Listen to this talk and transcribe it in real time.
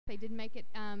They did make it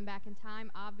back in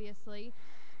time, obviously.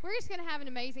 We're just going to have an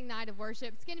amazing night of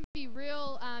worship. It's going to be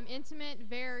real intimate,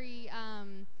 very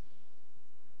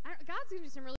God's going to do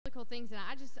some really cool things, and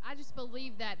I just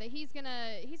believe that He's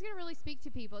gonna really speak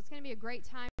to people. It's going to be a great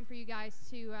time for you guys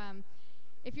to.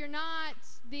 If you're not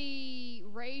the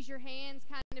raise your hands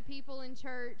kind of people in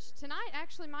church, tonight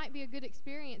actually might be a good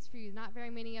experience for you. Not very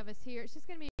many of us here. It's just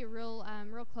going to be a real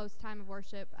close time of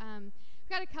worship.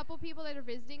 We've got a couple people that are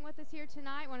visiting with us here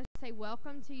tonight. I want to say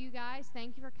welcome to you guys.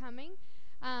 Thank you for coming.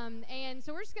 And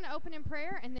so we're just going to open in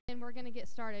prayer, and then we're going to get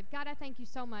started. God, I thank you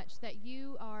so much that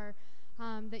you are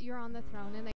that you're on the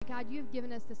throne, and that, God, you've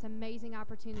given us this amazing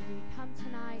opportunity to come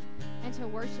tonight and to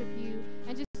worship you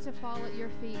and just to fall at your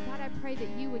feet. God, I pray that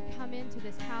you would come into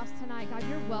this house tonight. God,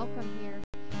 you're welcome here.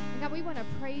 And God, we want to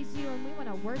praise you, and we want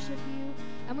to worship you,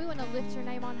 and we want to lift your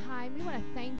name on high, and we want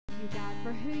to thank you, God,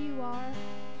 for who you are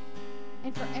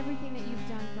and for everything that you've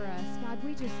done for us. God,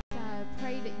 we just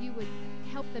pray that you would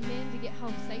help the men to get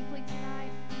home safely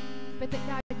tonight, but that,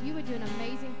 God, you would do an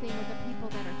amazing thing with the people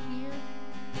that are here.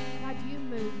 God, you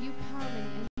move, you come,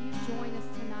 and you join us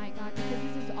tonight, God, because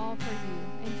this is all for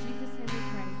you. In Jesus' name we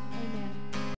pray. Amen.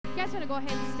 You guys want to go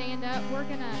ahead and stand up. We're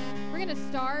gonna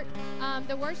start.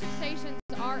 The worship stations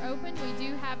are open. We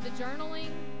do have the journaling.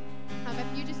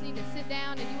 If you just need to sit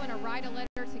down and you want to write a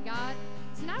letter to God,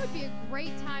 tonight would be a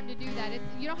great time to do that.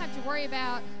 You don't have to worry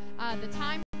about the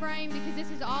time frame, because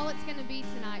this is all it's going to be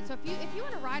tonight. So if you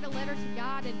want to write a letter to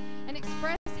God and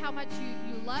express how much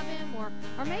you love him, or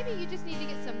maybe you just need to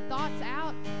get some thoughts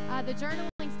out, the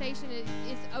journaling station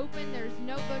is open. There's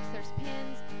notebooks, there's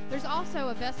pens. There's also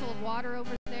a vessel of water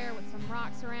over there with some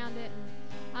rocks around it.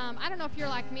 I don't know if you're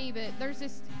like me, but there's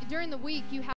this, during the week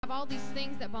you have all these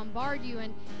things that bombard you,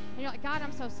 and you're like, God,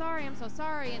 I'm so sorry, and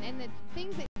the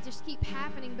things that just keep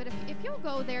happening. But if you'll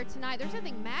go there tonight, there's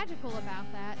nothing magical about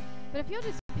that, but if you'll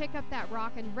just pick up that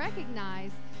rock and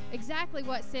recognize exactly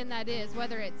what sin that is,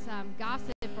 whether it's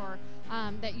gossip, or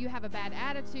that you have a bad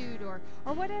attitude, or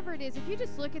whatever it is, if you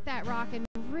just look at that rock and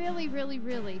really, really,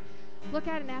 really look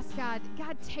at it and ask God,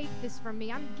 take this from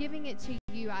me. I'm giving it to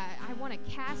you. I want to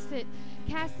cast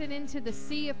it into the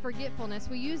sea of forgetfulness.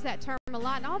 We use that term a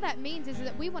lot, and all that means is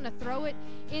that we want to throw it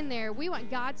in there. We want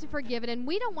God to forgive it, and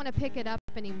we don't want to pick it up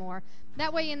anymore.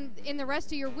 That way, in the rest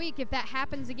of your week, if that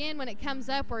happens again, when it comes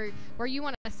up, where you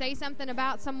want to say something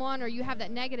about someone, or you have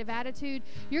that negative attitude,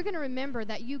 you're going to remember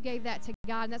that you gave that to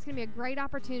God, and that's going to be a great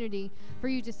opportunity for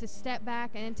you just to step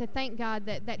back and to thank God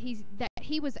that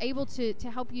He was able to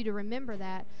help you to remember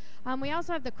that. We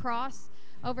also have the cross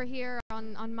over here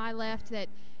on my left, that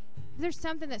there's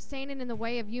something that's standing in the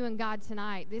way of you and God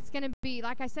tonight. It's going to be,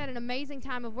 like I said, an amazing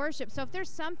time of worship. So if there's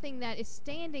something that is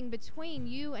standing between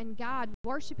you and God,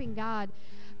 worshiping God,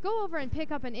 go over and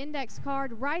pick up an index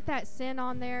card, write that sin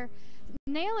on there,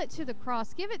 nail it to the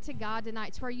cross, give it to God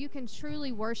tonight, to where you can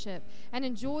truly worship and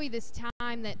enjoy this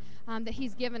time that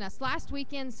He's given us. Last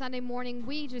weekend, Sunday morning,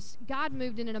 God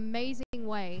moved in an amazing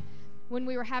way when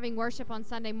we were having worship on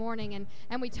Sunday morning,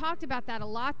 and we talked about that a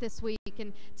lot this week.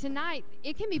 And tonight,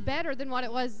 it can be better than what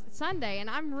it was Sunday, and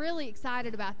I'm really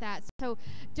excited about that. So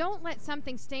don't let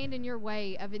something stand in your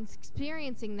way of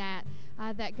experiencing that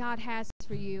God has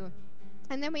for you.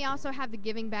 And then we also have the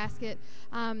giving basket.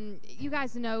 You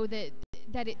guys know that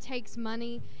it takes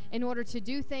money in order to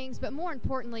do things, but more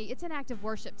importantly, it's an act of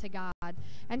worship to God.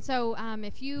 And so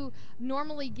if you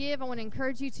normally give, I want to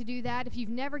encourage you to do that. If you've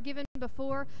never given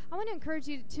before, I want to encourage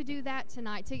you to do that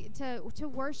tonight, to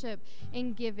worship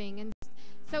in giving. And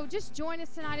so just join us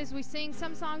tonight as we sing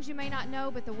some songs you may not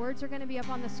know, but the words are going to be up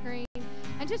on the screen.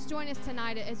 And just join us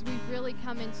tonight as we really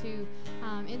come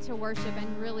into worship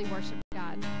and really worship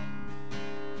God.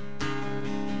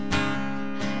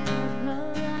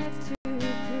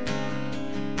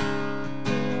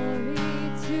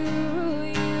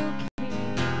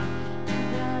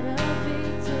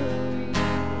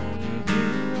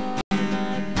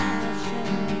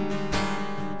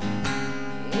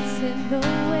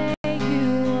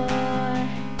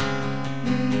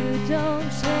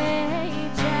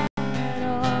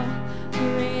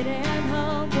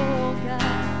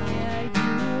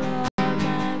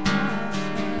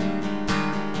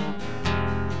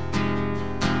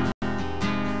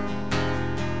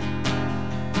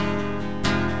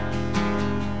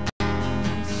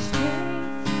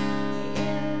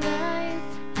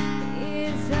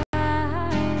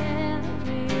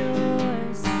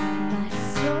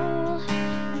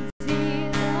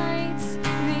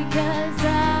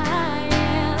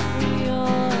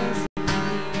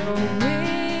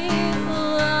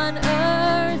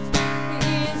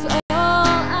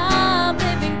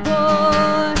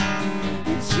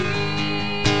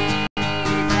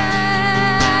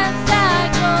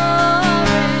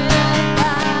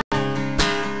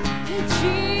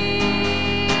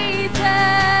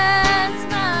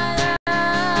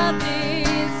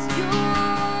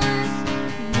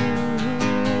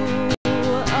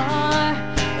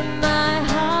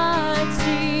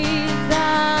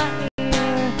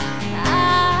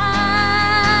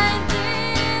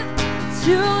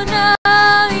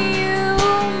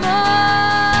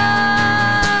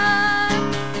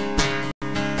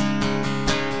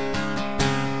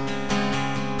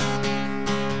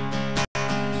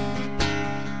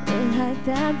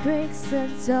 that breaks the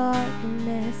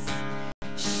darkness,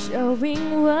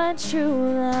 showing what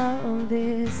true love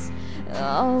is.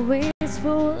 Always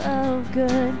full of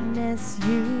goodness,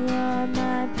 you are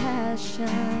my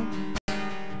passion.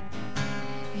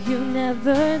 You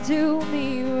never do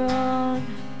me wrong.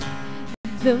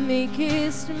 The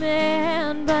meekest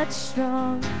man but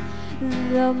strong,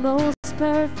 the most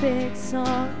perfect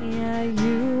song. Yeah,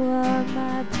 you are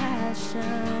my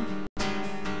passion.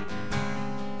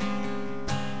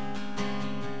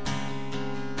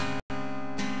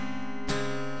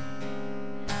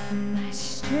 My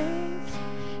strength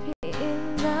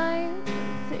in life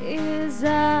is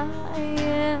I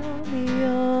am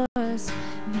yours.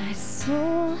 My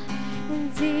soul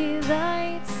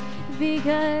delights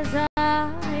because I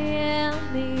am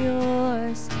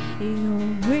yours. Your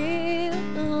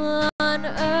will on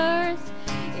earth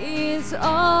is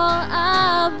all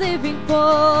I'm living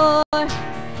for.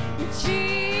 Jesus,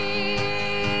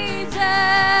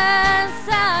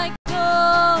 I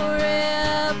glorify.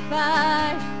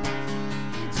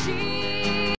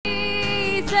 Jesus,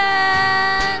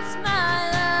 my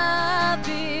love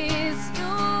is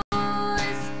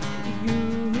yours.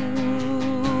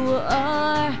 You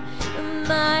are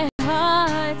my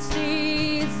heart's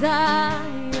desire.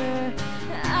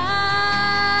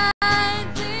 I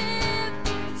live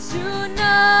to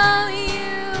know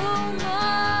you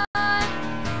more.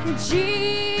 Jesus,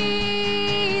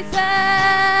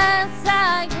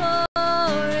 I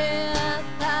glorify.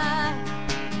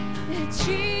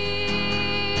 Jesus,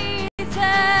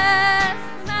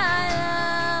 my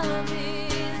love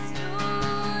is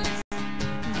yours.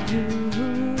 You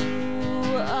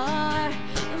are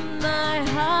my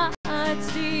heart's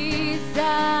desire.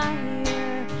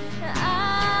 I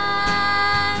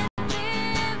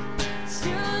live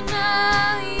to know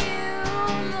you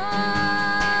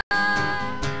more.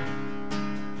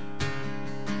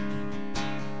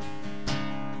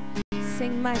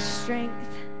 Sing my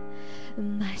strength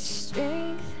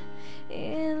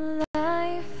in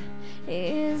life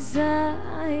is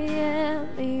I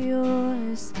am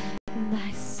yours.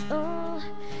 My soul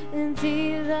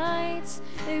delights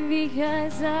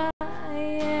because I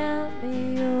am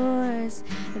yours.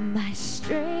 My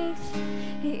strength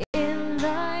in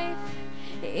life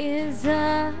is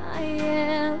I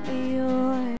am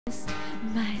yours.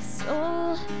 My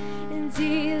soul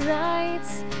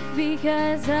delights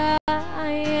because I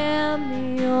am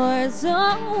yours.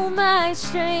 Oh, my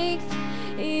strength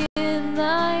in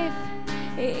life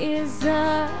is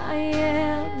I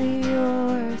am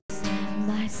yours.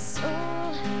 My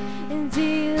soul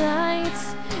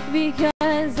delights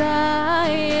because I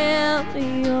am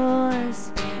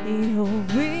yours. Your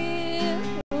will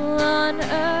on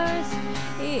earth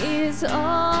is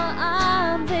all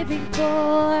I'm living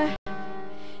for.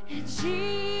 Jesus,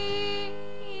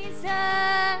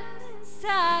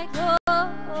 I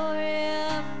glorify.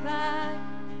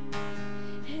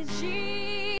 Jesus,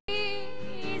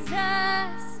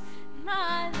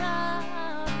 my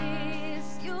love is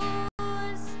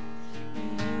yours.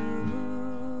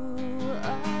 You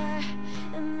are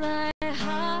my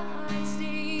heart's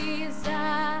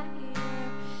desire.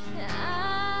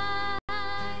 I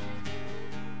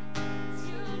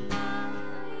to know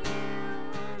you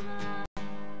more.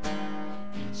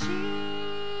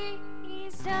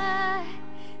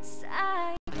 Jesus,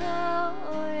 I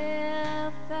glorify.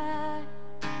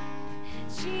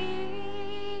 Jesus,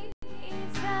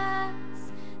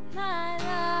 my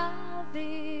love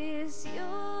is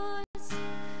yours.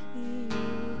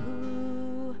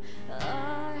 You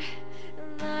are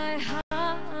my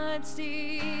heart's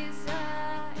desire.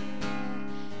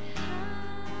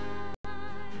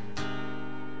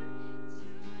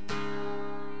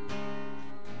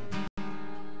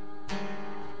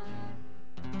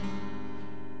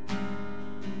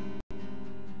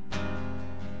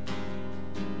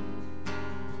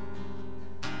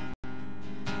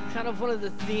 Kind of one of the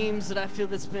themes that I feel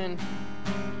that's been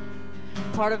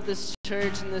part of this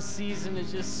church in this season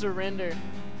is just surrender.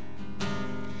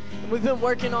 And we've been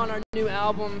working on our new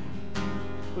album.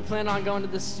 We plan on going to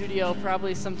the studio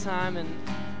probably sometime in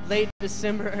late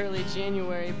December, early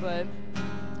January, but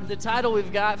the title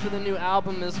we've got for the new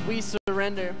album is We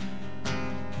Surrender.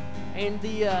 And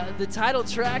the title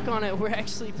track on it, we're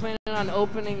actually planning on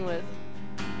opening with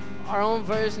our own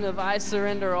version of I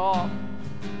Surrender All.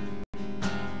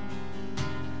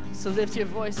 So lift your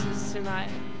voices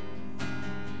tonight.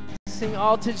 Sing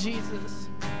all to Jesus.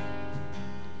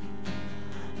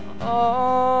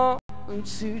 All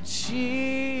to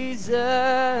Jesus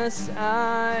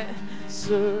I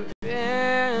surrender.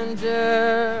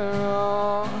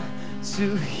 All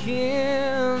to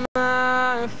Him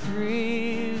I freely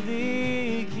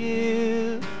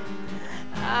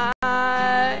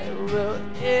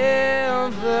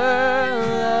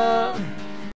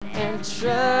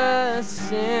trust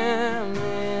Him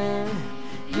in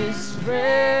His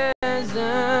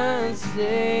presence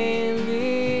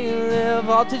daily. Live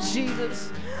all to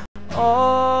Jesus,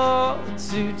 all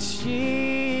to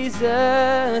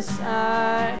Jesus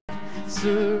I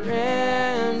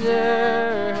surrender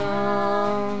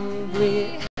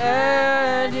humbly.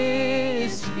 At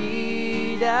His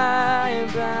feet I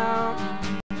bow.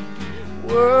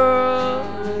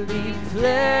 Worldly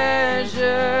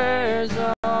pleasures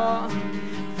all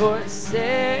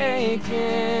forsaken,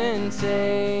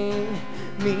 take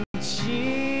me,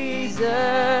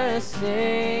 Jesus,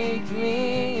 take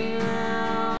me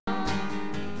now.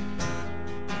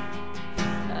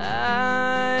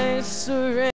 I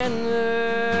surrender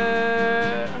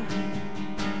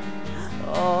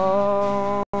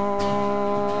all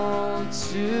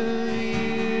to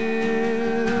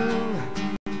you.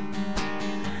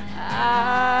 I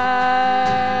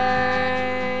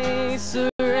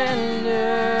surrender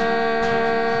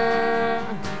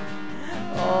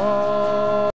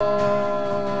all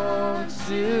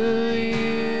to you.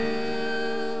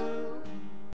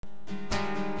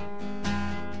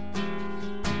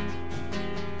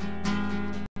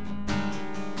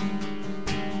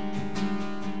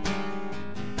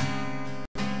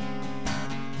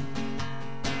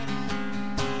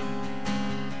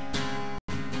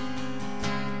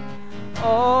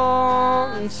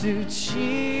 On to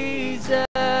Jesus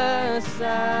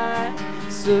I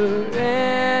surrender.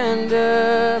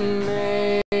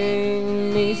 Make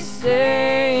me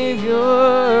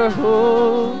Savior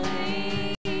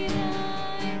holy.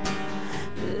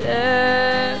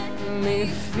 Let me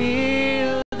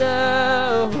feel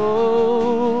the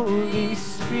Holy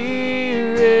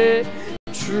Spirit.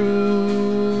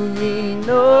 Truly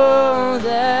know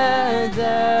that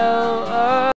Thou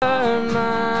art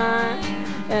mine,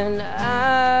 and I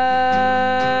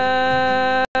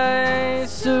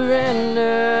surrender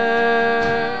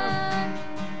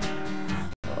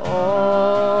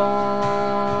all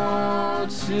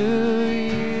to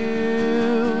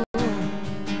you,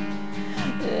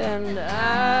 and I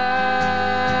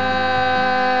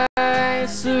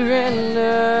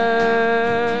surrender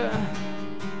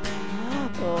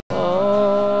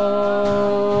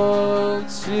all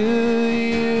to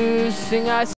you. Sing,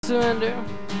 I surrender.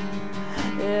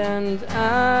 And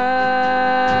I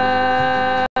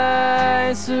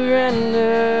surrender.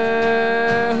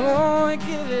 Oh, I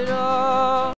give it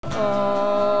all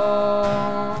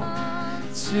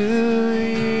to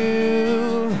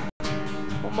you.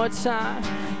 One more time.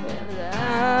 And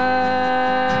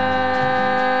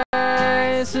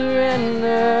I surrender.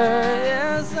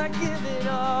 Yes, I give it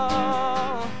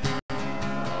all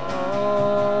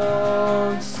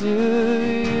to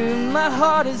you. My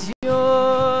heart is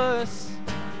yours.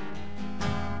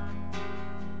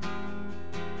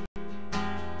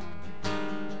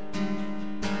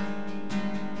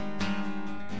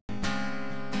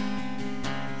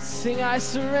 Sing, I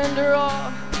surrender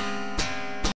all.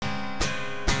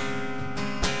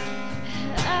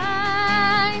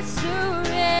 I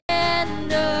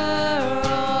surrender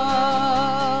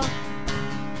all.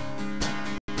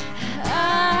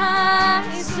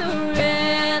 I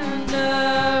surrender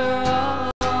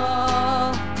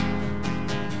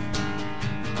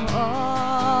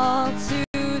all to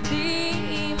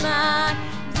Thee, my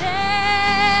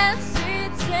blessed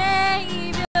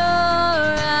Savior.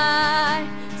 I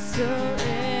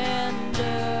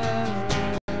surrender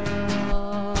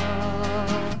all.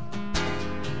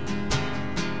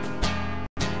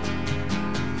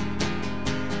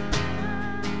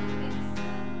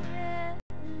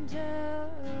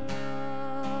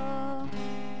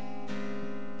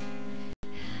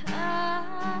 I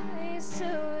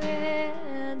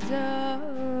surrender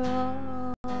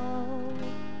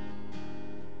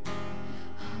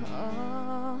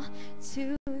all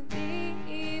to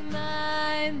Thee,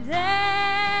 my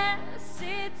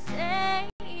blessed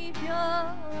Savior.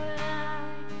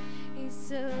 I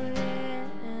surrender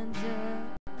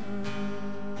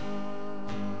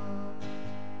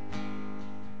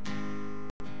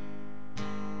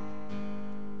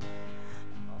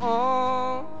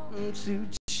On to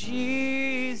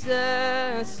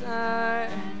Jesus I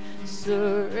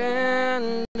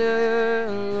surrender,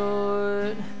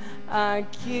 Lord. I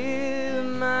give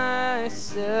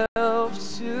myself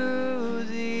to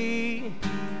Thee.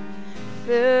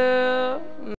 Fill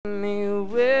me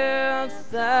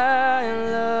with Thy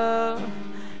love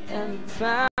and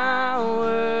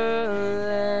power.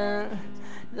 Let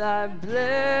Thy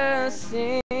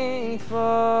blessing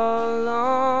fall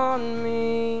on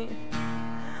me.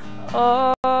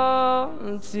 All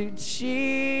to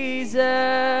Jesus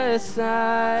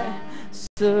I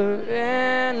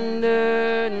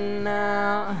surrender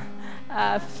now.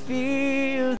 I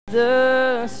feel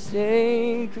the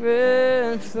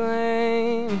sacred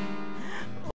flame.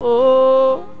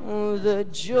 Oh, the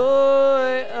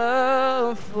joy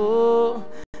of full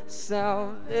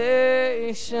salvation.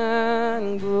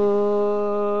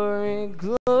 Glory,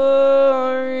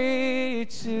 glory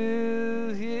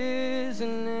to his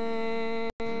name.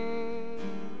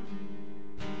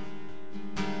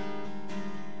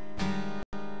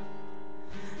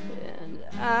 And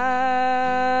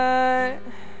I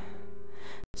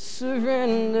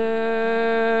surrender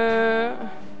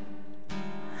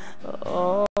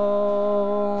all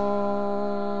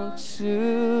to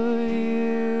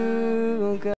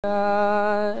you,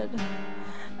 God.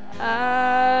 I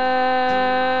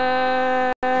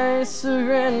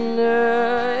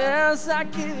surrender, yes, I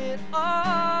give it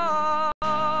all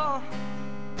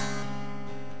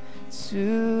to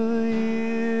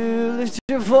you. Lift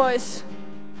your voice.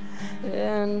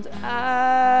 And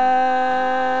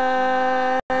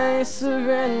I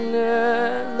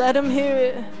surrender. Let him hear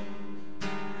it.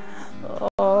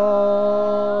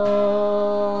 All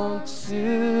to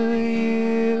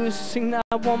you. Sing that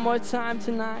one more time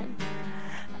tonight.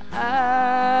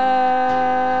 I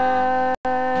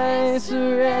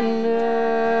surrender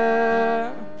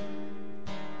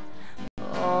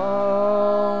all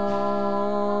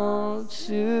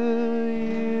to you.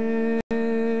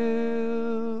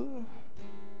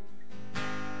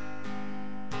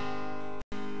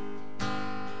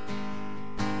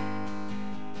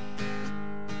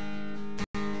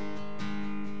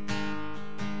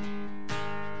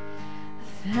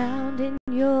 Found in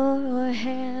your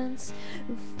hands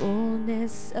the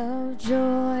fullness of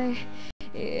joy.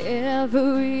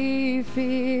 Every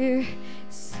fear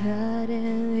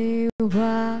suddenly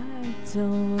wiped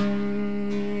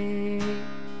away.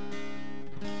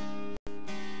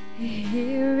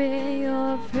 Here in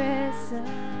your presence,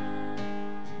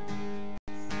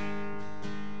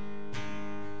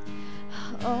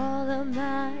 all of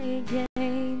my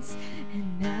gains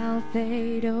and now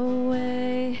fade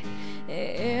away.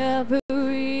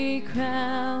 Every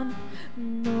crown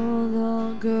no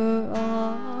longer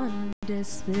on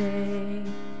display.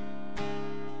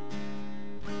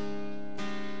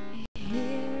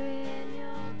 Here in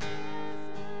your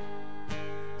presence,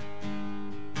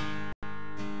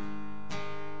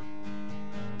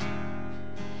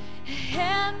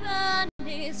 heaven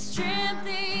is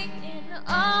trembling in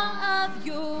all of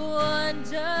your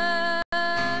wonder.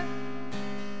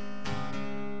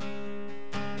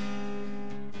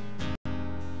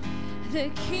 The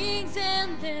kings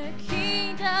and their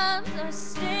kingdoms are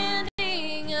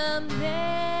standing amazed.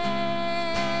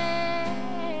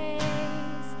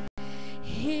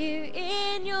 Here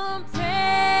in your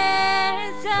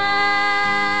presence,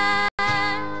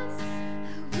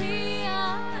 we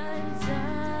are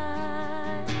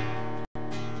undone.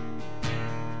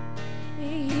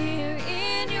 Here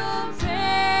in your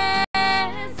presence,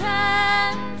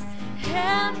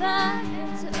 heaven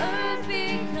and earth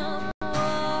become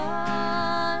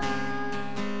one.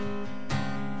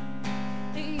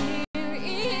 Here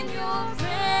in your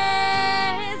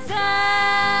presence,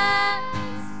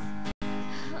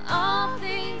 all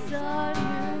things are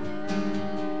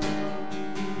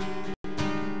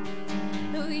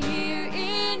new. Here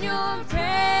in your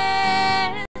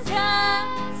presence,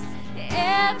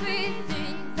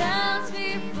 everything bows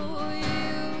before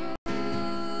you.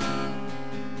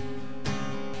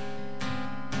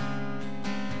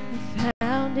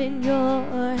 Found in your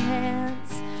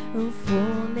hands a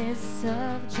fullness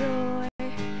of joy.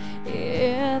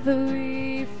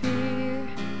 Every fear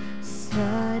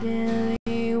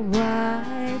suddenly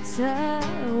wipes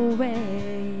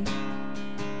away.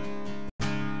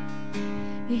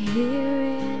 Here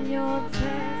in your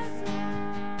presence,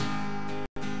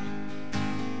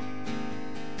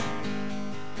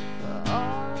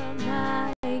 all of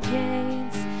my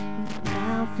gains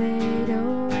now fade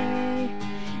away.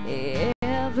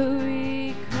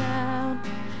 Every crown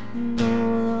no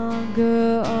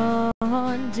longer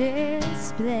on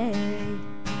display.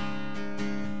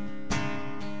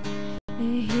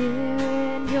 Here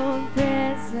in your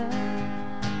presence,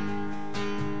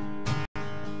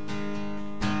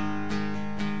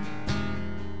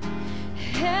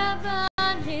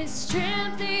 heaven is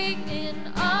trembling in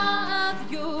awe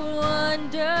of your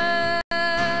wonder.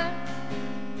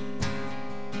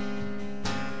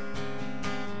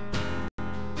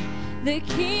 The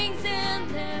kings and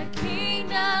their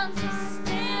kingdoms are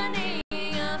standing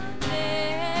amazed.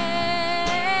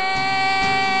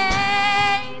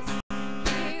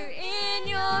 Here in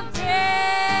your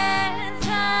presence,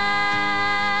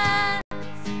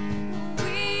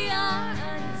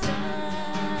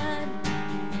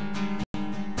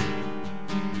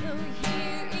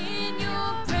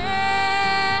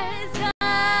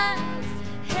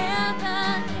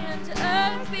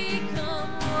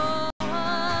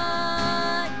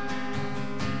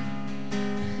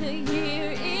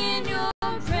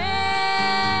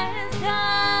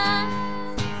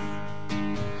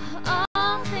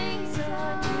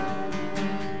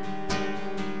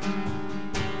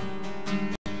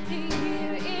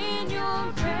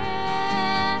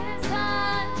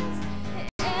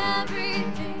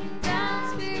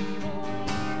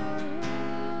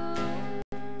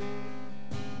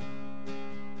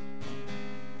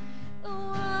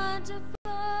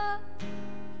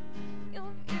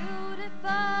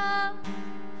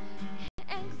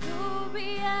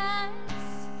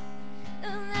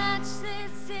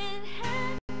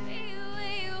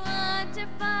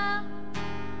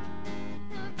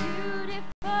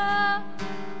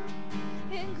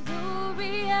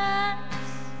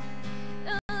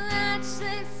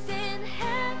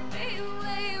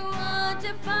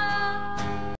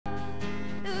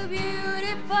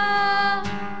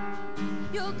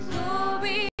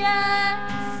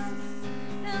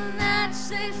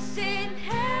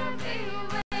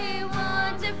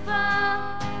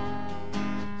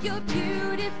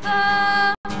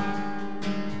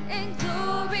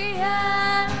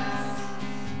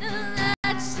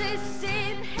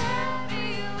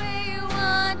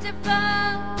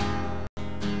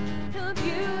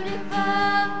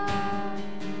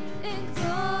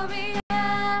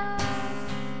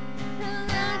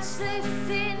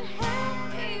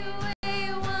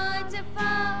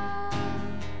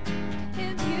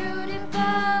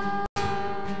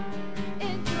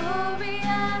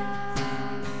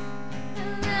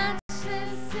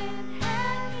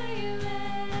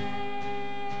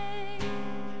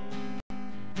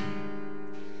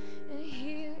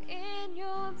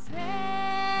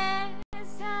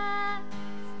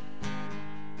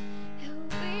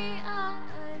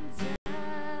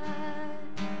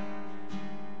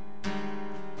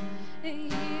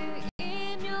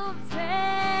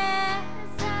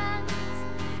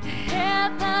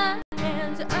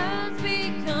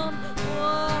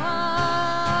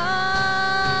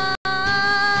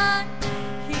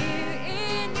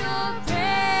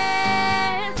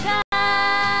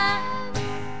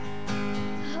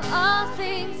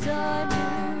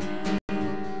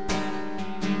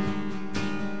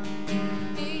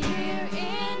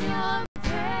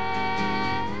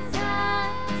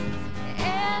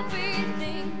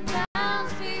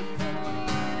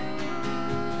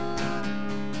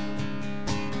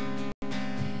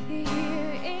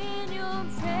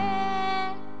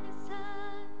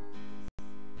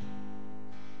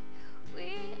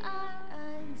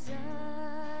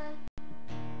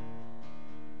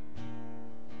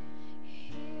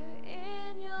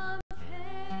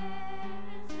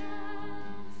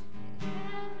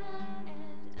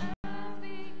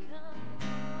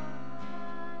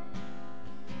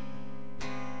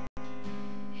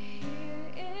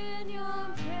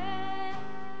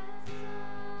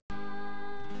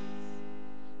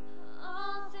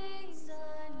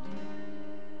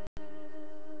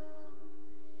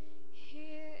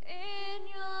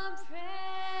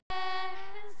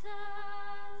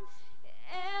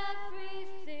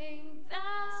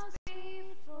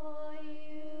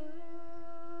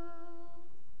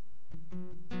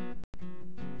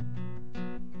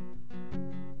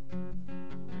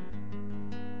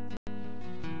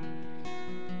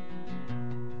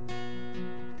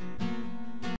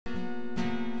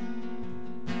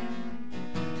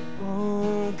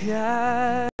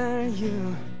 God,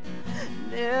 you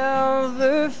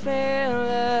never fail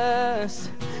us.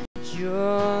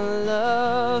 Your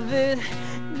love, it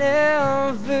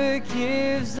never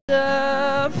gives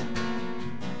up.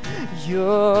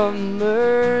 Your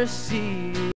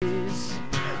mercy is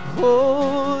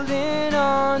holding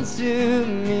on to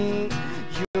me.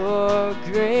 Your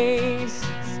grace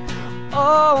is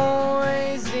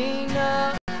always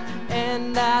enough,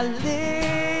 and I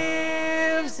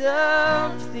lift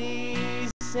up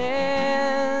these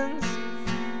hands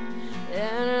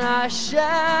and I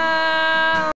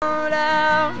shout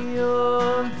out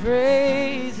your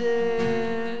praises,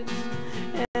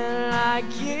 and I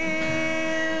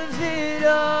give it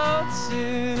all to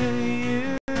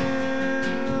you.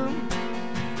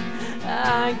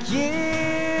 I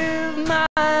give my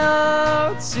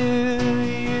all to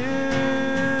you.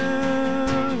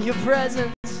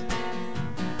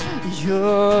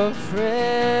 Your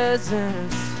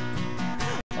presence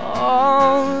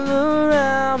all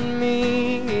around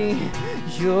me.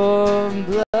 Your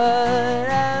blood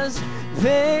has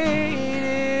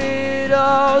paid it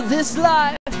all. This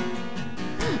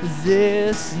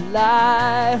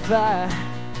life I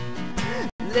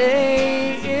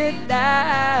lay it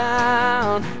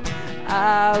down.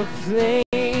 I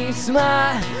place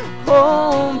my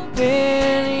hope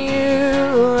in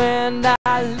you, and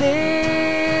I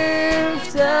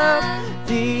lift up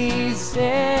these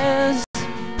hands.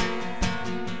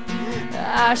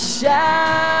 I shout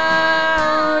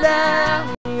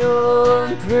out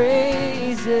your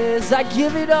praises. I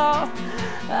give it all.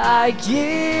 I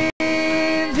give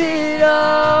it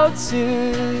all to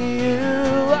you.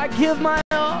 I give my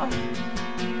all.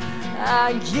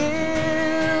 I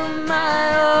give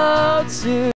my all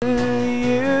to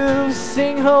you.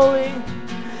 Sing holy.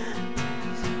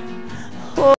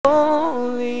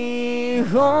 Holy,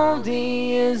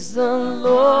 holy is the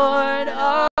Lord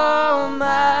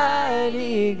Almighty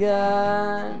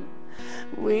God.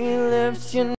 We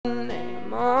lift your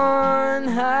name on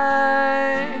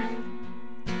high.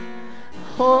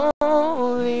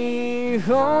 Holy,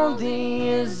 holy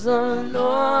is the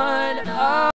Lord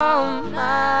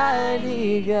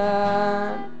Almighty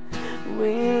God.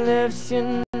 We lift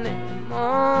your name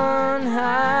on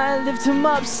high. Lift him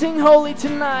up, sing holy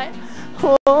tonight.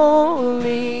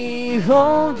 Holy,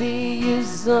 holy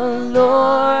is the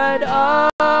Lord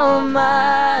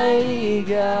Almighty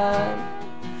God.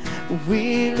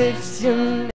 We lift your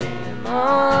name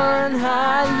on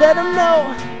high. Let him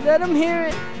know, let him hear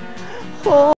it.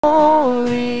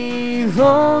 Holy,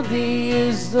 holy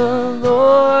is the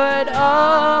Lord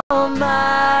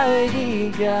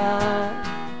Almighty God.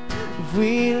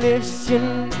 We lift your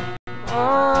name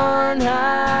on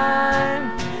high,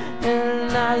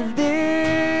 and I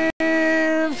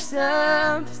lift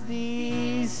up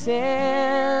these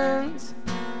hands.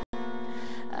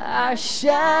 I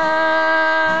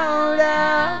shout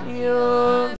out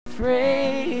your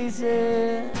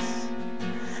praises.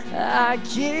 I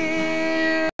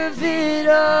give it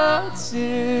all to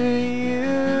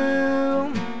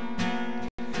you.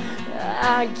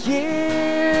 I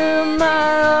give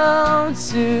my all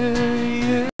to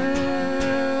you.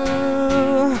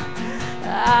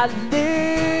 I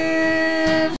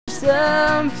lift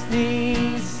up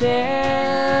these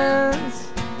hands,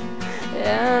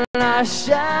 and I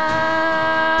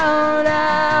shout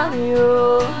out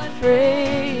your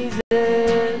praises.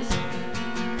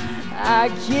 I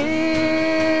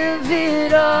give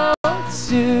it all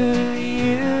to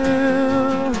you.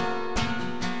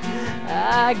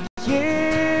 I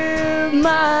give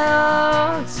my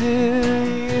all to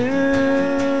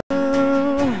you.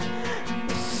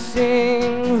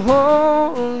 Sing,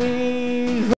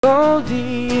 holy,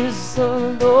 holy is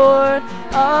the Lord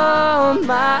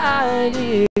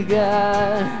Almighty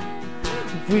God.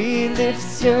 We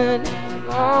lift your name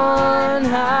on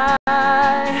high.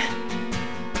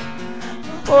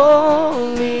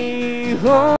 Holy,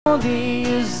 holy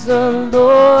is the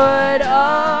Lord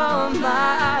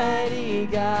Almighty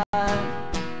God.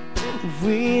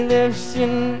 We lift your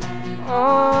name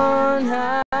on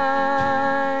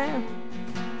high.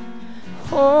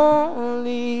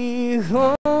 Holy,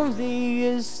 holy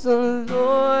is the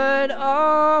Lord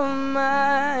Almighty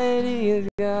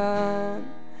God.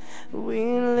 We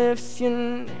lift your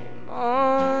name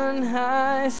on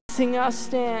high. Sing, I'll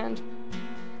stand.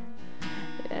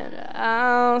 And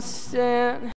I'll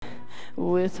stand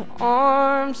with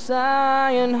arms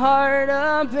high and heart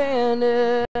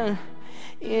abandoned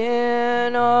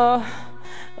in awe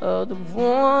of the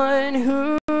one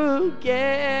who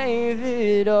gave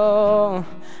it all.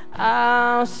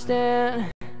 I'll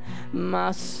stand,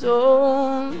 my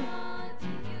soul.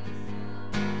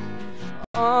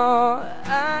 All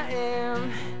I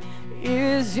am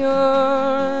is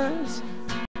yours.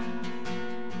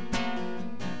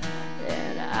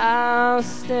 I'll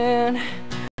stand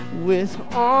with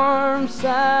arms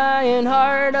high and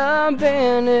heart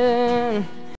abandoned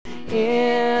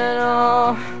in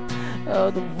awe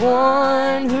of the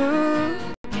one who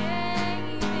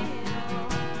gave it all.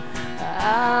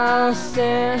 I'll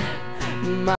stand,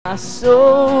 my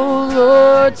soul,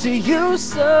 Lord, to you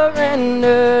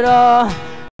surrendered. All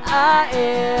I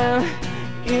am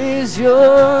is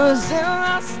yours, and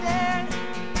I'll stand.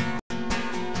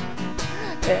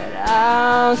 And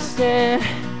I'll stand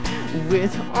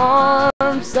with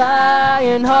arms high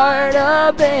and heart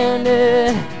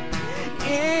abandoned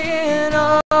in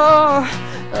awe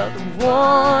of the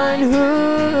one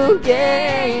who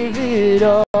gave it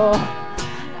all.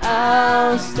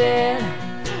 I'll stand,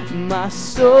 my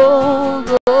soul,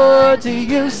 Lord, to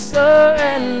you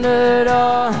surrendered.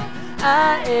 All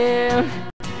I am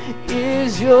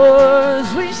is yours.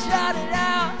 We shout it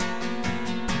out.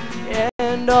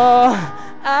 And all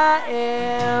I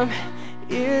am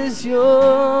is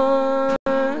yours.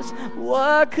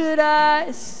 What could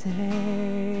I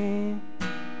say?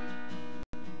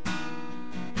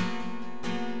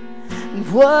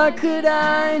 What could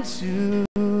I do?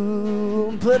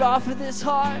 But offer this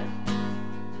heart.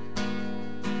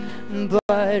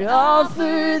 But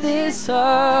offer this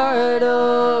heart,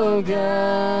 oh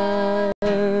God.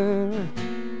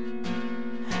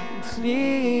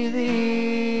 Please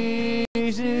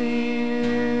to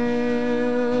you.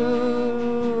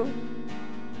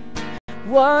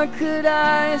 What could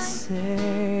I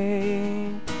say?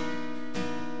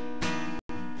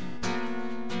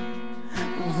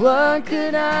 What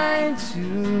could I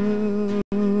do?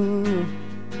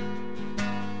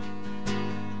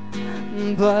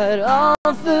 But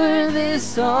offer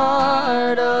this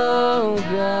heart, oh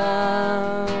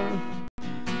God.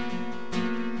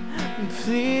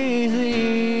 Please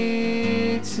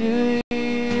lead to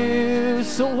you.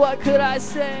 So what could I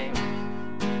say?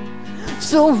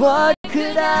 So what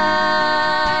could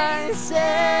I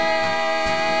say?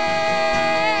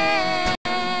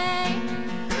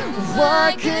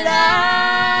 What could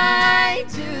I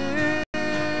do?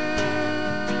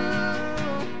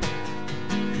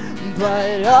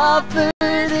 But offer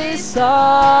this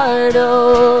heart,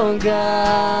 oh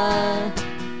God,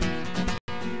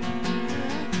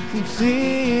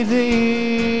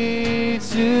 completely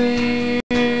to you.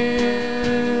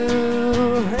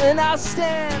 And I'll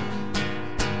stand,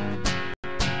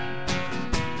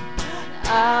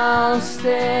 I'll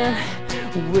stand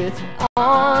with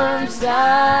arms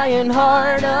high and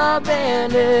heart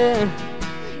abandoned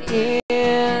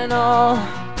in awe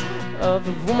of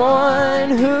the one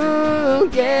who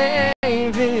gave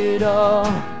it all.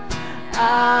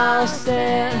 I'll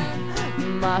stand,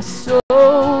 my soul,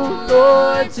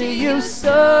 Lord, to you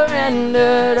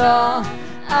surrendered. All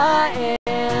I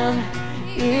am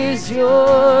is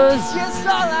yours. Yes,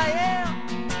 all I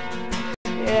am,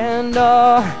 and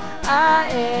all I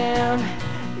am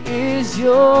is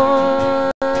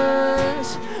yours.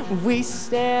 We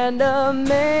stand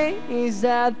amazed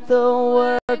at the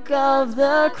work of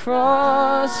the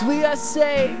cross. We are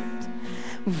saved.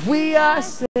 We are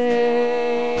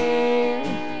saved.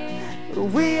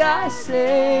 We are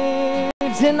saved.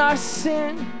 In our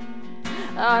sin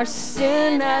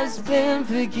has been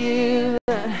forgiven.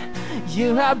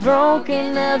 You have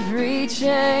broken every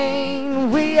chain.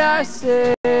 We are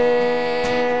saved.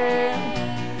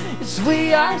 Yes,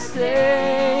 we are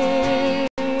saved.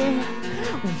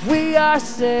 We are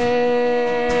saved.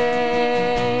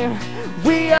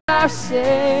 We are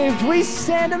saved. We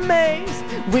stand amazed.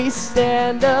 We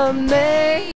stand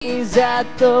amazed at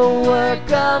the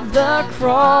work of the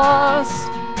cross.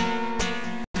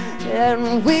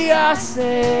 And we are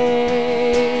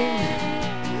saved.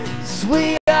 Yes,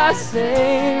 we are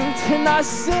saved.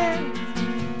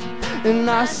 And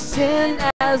our sin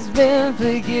has been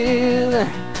forgiven.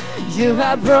 You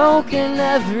have broken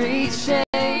every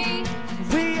chain.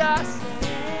 We are saved.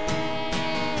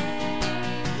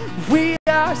 We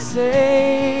are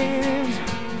saved.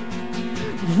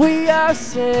 We are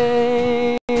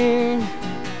saved.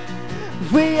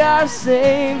 We are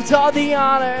saved. All the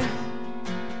honor,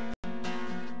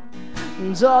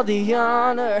 and all the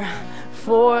honor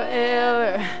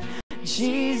forever.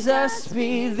 Jesus,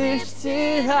 be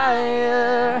lifted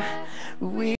higher.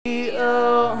 We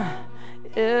owe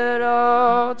it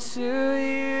all to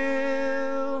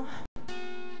you.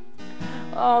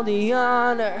 All the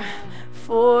honor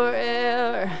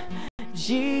forever.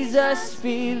 Jesus,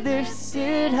 be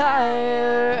lifted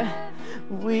higher.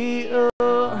 We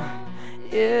owe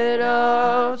it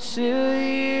all to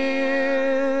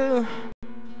you.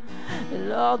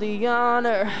 And all the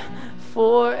honor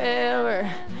forever.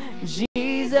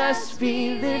 Jesus,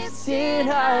 be lifted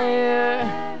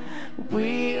higher.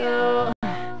 We owe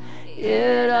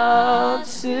it all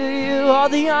to you. All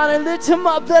the honor, lift him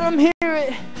up, let him hear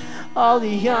it. All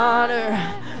the honor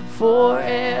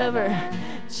forever.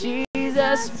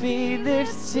 Jesus, be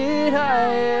lifted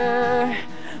higher.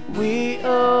 We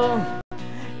owe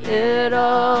it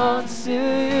all to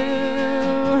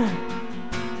you.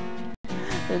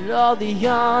 And all the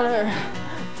honor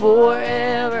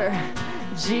forever.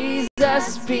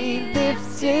 Jesus, be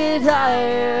lifted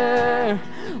higher.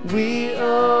 We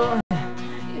owe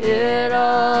it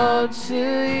all to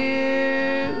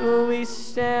you. We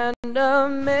stand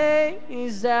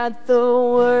amazed at the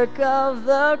work of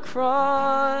the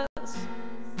cross.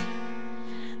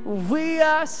 We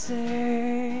are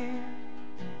saved.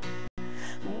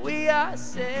 We are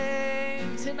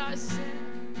saved in our sin.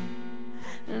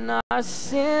 And our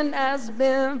sin has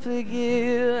been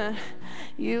forgiven.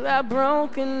 You have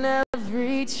broken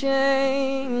every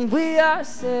chain. We are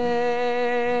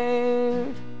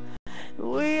saved.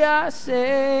 We are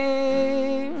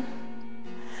saved.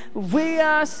 We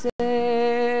are saved.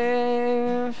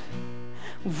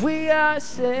 We are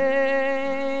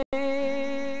saved.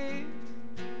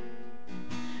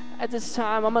 At this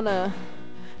time, I'm gonna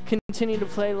continue to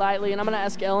play lightly, and I'm gonna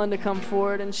ask Ellen to come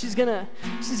forward, and she's gonna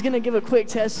give a quick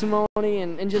testimony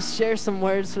and just share some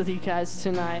words with you guys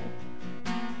tonight.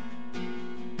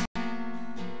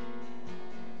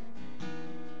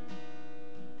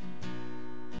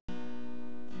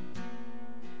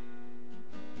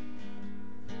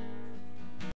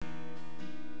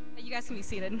 You guys can be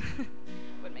seated.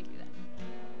 Wouldn't make you do that.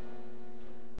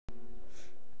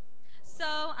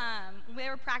 So we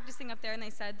were practicing up there, and they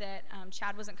said that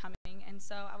Chad wasn't coming, and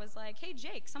so I was like, "Hey,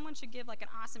 Jake, someone should give like an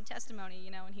awesome testimony,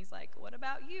 you know?" And he's like, "What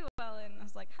about you, Ellen?" I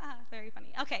was like, "Ha, very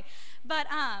funny." Okay, but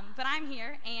I'm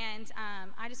here, and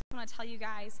I just want to tell you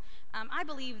guys, I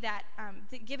believe that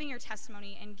giving your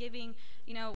testimony and giving,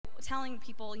 telling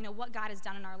people, what God has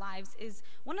done in our lives is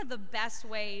one of the best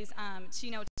ways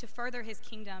to further His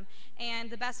kingdom, and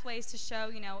the best ways to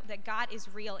show, that God is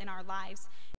real in our lives.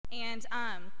 And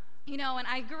and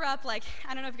I grew up, like,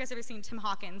 I don't know if you guys have ever seen Tim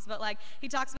Hawkins, but like he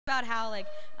talks about how he's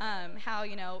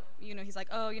like,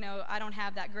 oh, I don't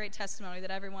have that great testimony that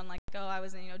everyone like, oh, I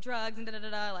was in drugs and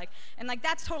and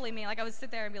that's totally me. Like I would sit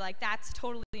there and be like, that's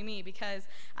totally me, because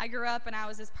I grew up and I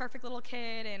was this perfect little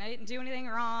kid and I didn't do anything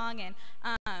wrong, and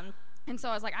and so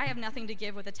I was like, I have nothing to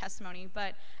give with a testimony,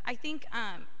 but I think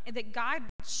that God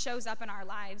shows up in our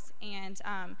lives, and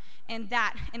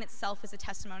that in itself is a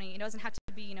testimony. It doesn't have to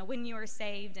be, when you are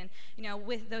saved, and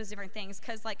with those different things,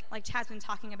 because like Chad's been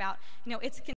talking about,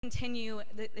 it's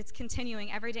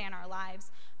continuing every day in our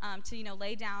lives to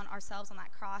lay down ourselves on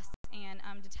that cross, and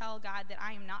to tell God that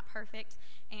I am not perfect,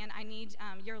 and I need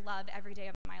your love every day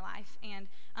of my life, and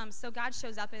so God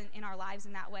shows up in our lives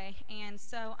in that way, and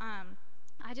so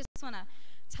I just want to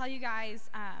tell you guys,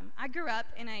 I grew up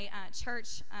in a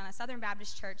church, a Southern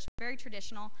Baptist church, very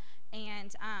traditional,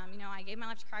 and I gave my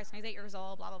life to Christ when I was 8 years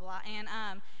old, blah blah blah,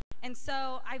 and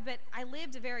so I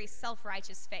lived a very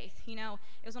self-righteous faith. It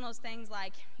was one of those things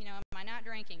like, am I not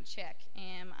drinking? Check.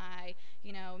 Am I,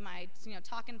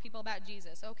 talking to people about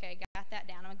Jesus? Okay, got that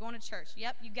down. Am I going to church?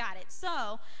 Yep, you got it.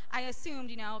 So I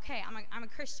assumed, okay, I'm a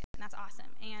Christian. That's awesome.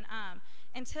 And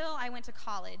until I went to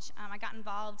college, I got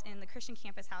involved in the Christian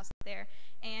campus house there,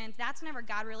 and that's whenever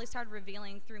God really started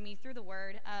revealing through me, through the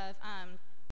Word,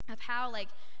 of how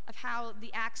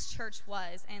the Acts church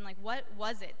was, and like what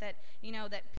was it that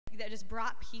that just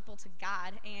brought people to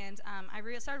God, and I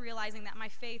started realizing that my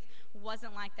faith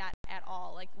wasn't like that at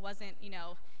all, like wasn't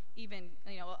even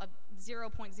a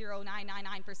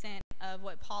 0.0999% of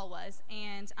what Paul was,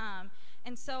 and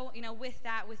so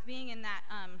with being in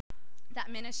that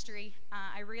ministry,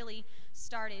 I really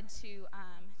started to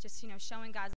just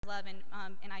showing God's love, and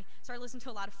I started listening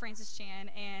to a lot of Francis Chan,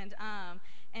 and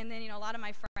then a lot of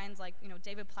my friends like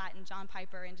David Platt and John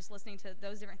Piper, and just listening to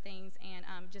those different things, and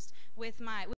just with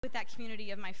that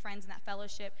community of my friends and that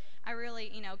fellowship, I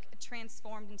really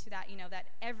transformed into that that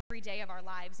every day of our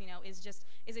lives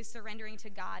is a surrendering to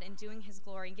God and doing His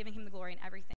glory and giving Him the glory in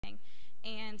everything,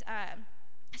 and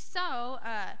so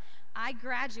I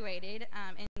graduated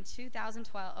in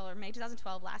 2012, or May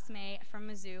 2012, last May, from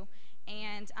Mizzou.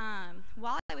 And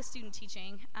while I was student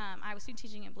teaching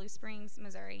in Blue Springs,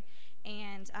 Missouri.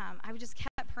 And I just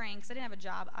kept praying, because I didn't have a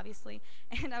job, obviously.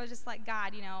 And I was just like,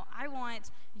 God, I want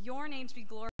your name to be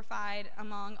glorified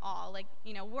among all. Like,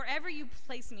 wherever you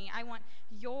place me, I want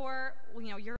your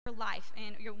life,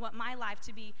 and want my life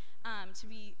to be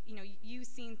you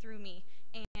seen through me.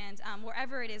 And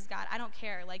wherever it is, God, I don't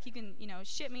care. Like, you can,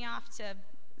 ship me off to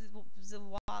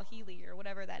Zawahili or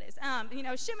whatever that is.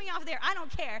 Ship me off there. I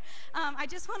don't care. I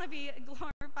just want to be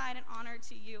glorified and honored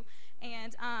to you.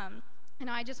 And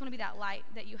I just want to be that light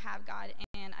that you have, God.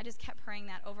 And I just kept praying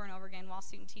that over and over again while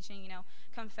student teaching,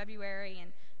 come February.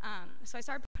 And so I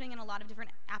started putting in a lot of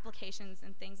different applications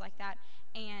and things like that.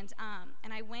 And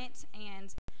I went,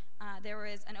 and there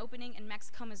was an opening in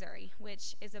Mexico, Missouri,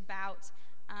 which is about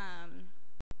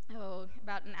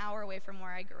an hour away from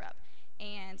where I grew up.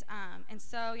 And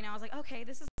so I was like, okay,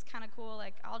 this is kind of cool.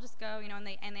 Like, I'll just go, and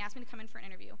they asked me to come in for an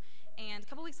interview. And a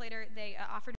couple weeks later, they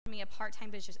offered me a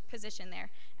part-time position there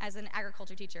as an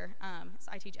agriculture teacher.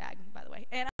 So I teach ag, by the way.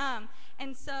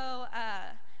 And so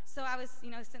I was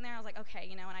sitting there. I was like, okay,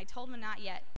 and I told them not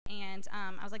yet. And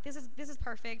I was like, this is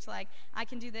perfect. Like, I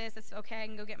can do this. It's okay. I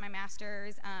can go get my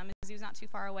master's. Mizzou's not too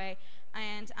far away.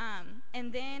 And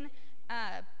then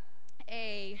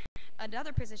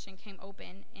another position came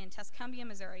open in Tuscumbia,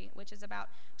 Missouri, which is about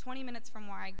 20 minutes from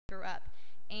where I grew up.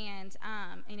 And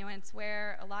and it's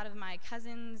where a lot of my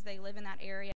cousins, they live in that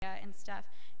area and stuff.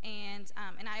 And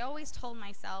I always told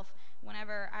myself,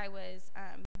 whenever I was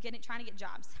trying to get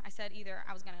jobs, I said either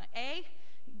I was going to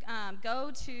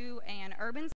go to an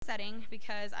urban setting,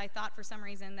 because I thought for some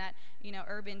reason that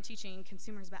urban teaching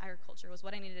consumers about agriculture was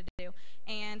what I needed to do,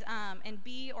 and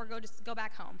B, or go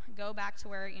back home, go back to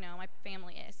where my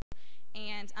family is.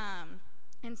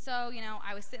 And so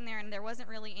I was sitting there, and there wasn't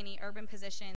really any urban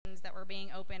positions that were being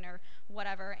open or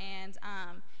whatever, and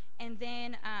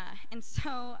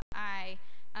so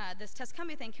this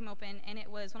Tuscumbia thing came open, and it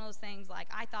was one of those things, like,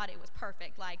 I thought it was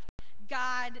perfect, like,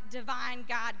 divine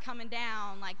God coming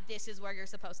down, like, this is where you're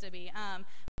supposed to be.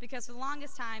 Because for the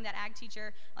longest time, that ag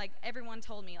teacher, like, everyone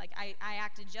told me, like, I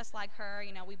acted just like her.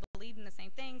 We believed in the same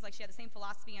things. Like, she had the same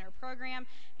philosophy in her program,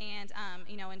 and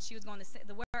and she was going to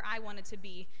where I wanted to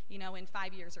be, in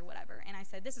 5 years or whatever. And I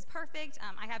said, this is perfect.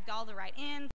 I have all the right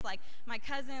ends. Like, my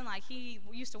cousin, like, he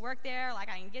used to work there. Like,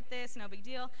 I can get this, no big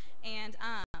deal. And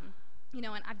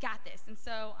and I've got this. And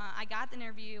so I got the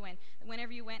interview, and the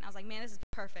interview went, and I was like, man, this is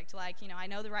perfect. Like, I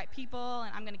know the right people,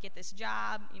 and I'm going to get this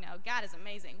job. God is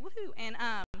amazing. Woohoo.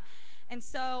 And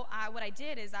so what I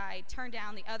did is I turned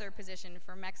down the other position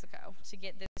for Mexico to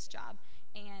get this job.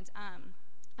 And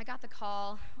I got the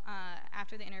call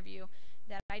after the interview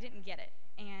that I didn't get it.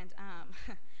 And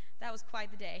that was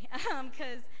quite the day,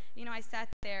 because I sat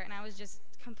there and I was just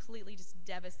completely just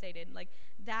devastated. Like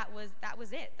that was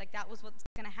it. Like that was what's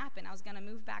gonna happen. I was gonna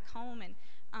move back home, and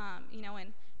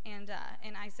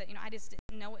and I said, I just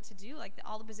didn't know what to do. Like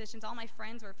all the positions, all my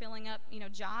friends were filling up,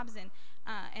 jobs, and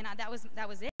that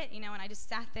was it, and I just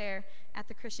sat there at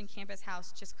the Christian campus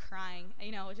house just crying,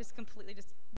 just completely just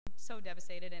so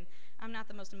devastated. And I'm not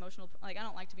the most emotional, like I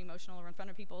don't like to be emotional in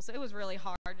front of people, so it was really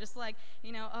hard, just like,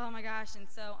 oh my gosh. And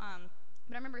so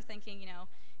but I remember thinking,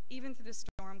 even through the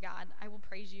storm, God, I will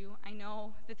praise you. I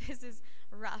know that this is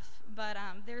rough, but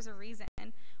there's a reason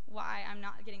why I'm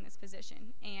not getting this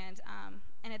position. And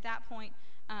at that point,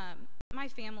 my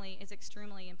family is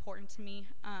extremely important to me.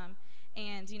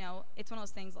 And it's one of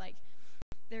those things, like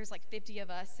there's like 50 of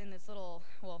us in this little,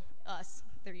 well, us,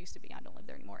 there used to be, I don't live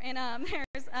there anymore. And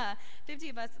there's 50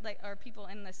 of us, like, or people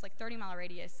in this like 30-mile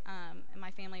radius. And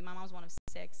my family, my mom's one of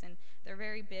 6, and they're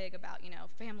very big about,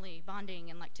 family bonding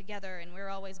and like together, and we're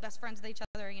always best friends with each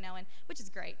other, and which is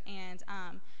great. And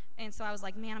so I was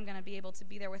like, man, I'm gonna be able to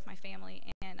be there with my family.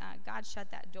 And God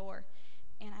shut that door,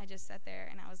 and I just sat there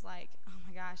and I was like, oh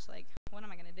my gosh, like what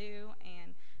am I gonna do?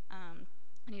 And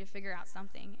I need to figure out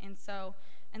something.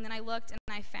 And then I looked and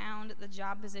I found the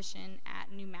job position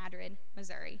at New Madrid,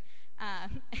 Missouri.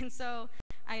 And so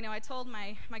I told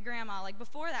my grandma, like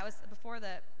before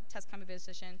the Tuscumbia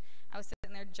position, I was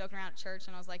sitting there joking around at church,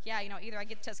 and I was like, yeah, either I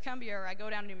get Tuscumbia or I go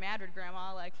down to New Madrid,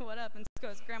 Grandma, like what up? And so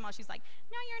goes Grandma, she's like,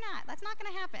 no, you're not. That's not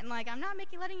gonna happen. Like I'm not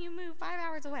letting you move 5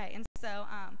 hours away. And so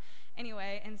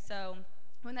anyway, and so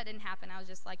when that didn't happen, I was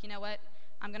just like, you know what?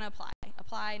 I'm gonna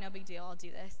apply, no big deal, I'll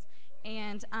do this.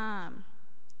 And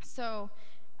so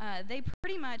they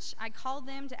pretty much, I called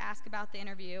them to ask about the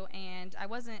interview, and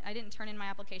I didn't turn in my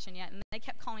application yet, and they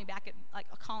kept calling me back,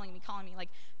 calling me, like,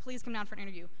 please come down for an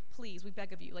interview, please, we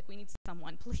beg of you, like, we need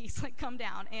someone, please, like, come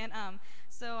down. And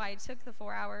so I took the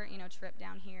 4-hour, trip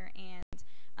down here, and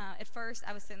at first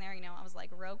I was sitting there, I was like,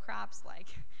 row crops, like,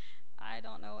 I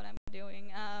don't know what I'm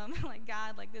doing. Like,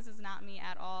 God, like, this is not me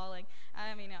at all. Like,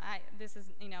 this is,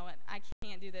 I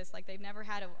can't do this. Like, they've never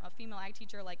had a female ag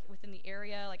teacher, like, within the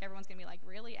area. Like, everyone's going to be like,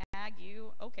 really, ag,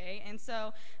 you? Okay. And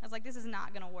so I was like, this is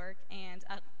not going to work. And,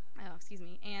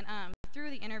 and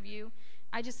through the interview,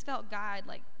 I just felt God,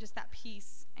 like, just that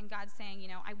peace, and God saying,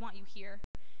 I want you here.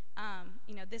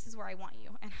 This is where I want you.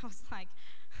 And I was like,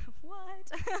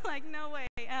 what? Like, no way.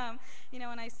 And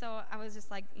I was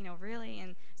just like, really?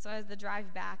 And so as the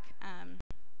drive back,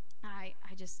 I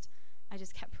just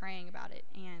kept praying about it.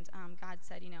 And God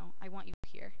said, I want you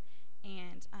here.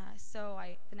 And so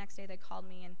the next day they called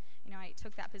me, and, I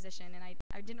took that position, and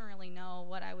I didn't really know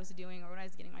what I was doing or what I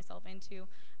was getting myself into.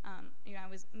 I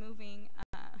was moving,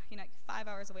 like 5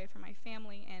 hours away from my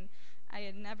family, and I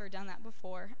had never done that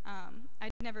before.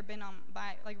 I'd never been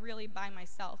really by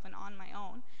myself and on my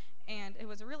own. And it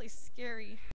was a really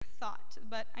scary thought,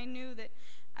 but I knew that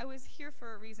I was here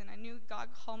for a reason. I knew God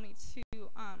called me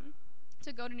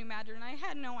to go to New Madrid, and I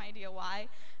had no idea why.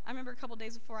 I remember a couple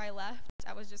days before I left,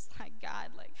 I was just like,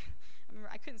 God, like, I remember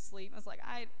I couldn't sleep. I was like,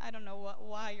 I don't know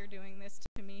why you're doing this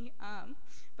to me,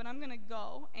 but I'm going to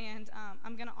go, and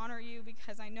I'm going to honor you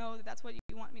because I know that that's what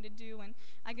you want me to do, and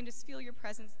I can just feel your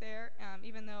presence there,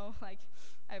 even though, like,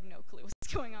 I have no clue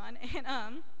what's going on.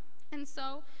 And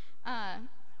so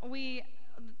we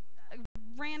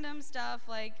random stuff,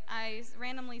 like I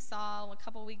randomly saw a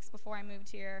couple weeks before I moved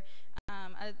here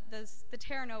the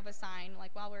Terra Nova sign,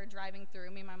 like while we were driving through.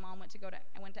 Me and my mom went to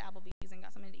Applebee's and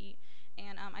got something to eat,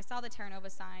 and I saw the Terra Nova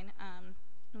sign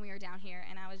when we were down here,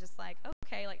 and I was just like,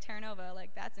 okay, like Terra Nova, like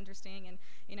that's interesting. And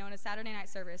in a Saturday night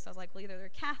service, I was like, well, either they're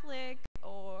Catholic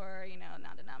or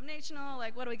non-denominational,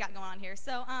 like what do we got going on here?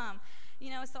 So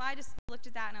so I just looked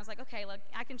at that, and I was like, okay, look,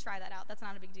 I can try that out. That's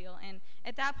not a big deal. And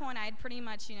at that point, I had pretty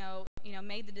much,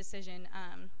 made the decision,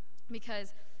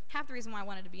 because half the reason why I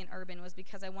wanted to be in urban was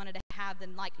because I wanted to have the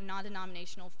like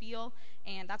non-denominational feel,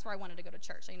 and that's where I wanted to go to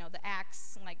church. The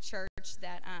Acts like church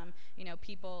that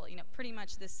people, pretty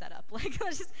much this setup, like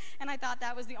and I thought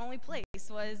that was the only place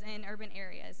was in urban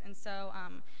areas. And so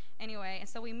anyway, and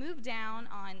so we moved down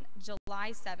on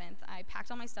July 7th. I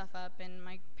packed all my stuff up, and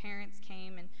my parents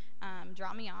came and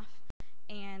dropped me off,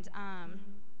 and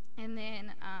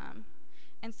then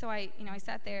and so I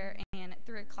sat there, and at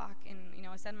 3 o'clock, and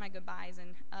I said my goodbyes,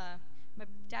 and my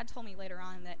dad told me later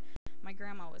on that my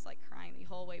grandma was like crying the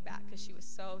whole way back because she was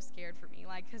so scared for me,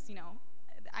 like because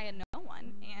I had no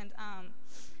one. And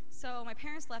so my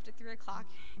parents left at 3 o'clock,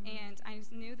 and I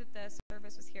just knew that the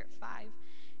service was here at 5,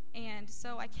 and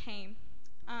so I came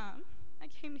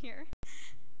here,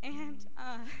 and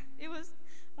it was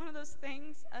one of those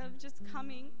things of just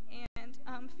coming, and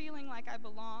feeling like I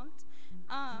belonged.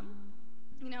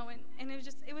 You know, and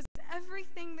it was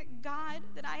everything that God,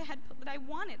 that I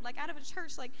wanted, like out of a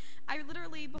church. Like I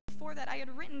literally, before that, I had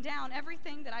written down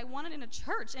everything that I wanted in a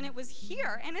church, and it was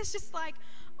here. And it's just like,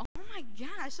 oh my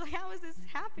gosh, like how is this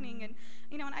happening? And,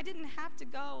 you know, and I didn't have to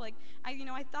go, like, I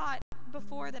thought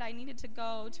before that I needed to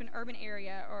go to an urban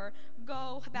area or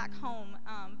go back home.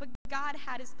 But God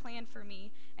had his plan for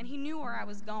me, and he knew where I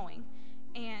was going.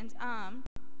 And,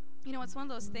 you know, it's one of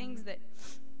those things that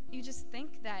you just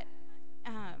think that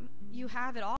you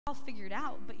have it all figured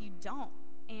out, but you don't.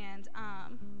 And,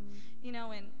 you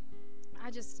know, and I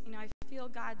just, you know, I feel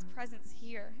God's presence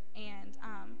here, and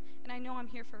I know I'm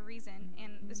here for a reason,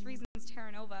 and this reason is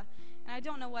Terra Nova, and I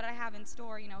don't know what I have in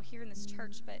store, you know, here in this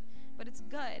church, but it's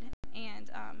good, and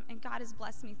God has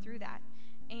blessed me through that,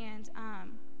 and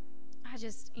I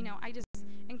just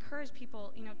encourage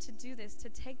people, you know, to do this, to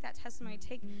take that testimony,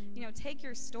 take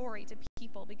your story to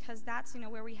people, because that's, you know,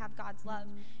 where we have God's love,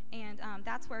 and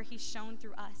that's where he's shown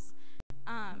through us.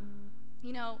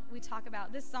 You know, we talk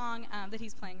about this song that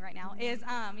he's playing right now is,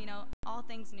 you know, All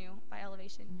Things New by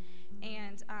Elevation.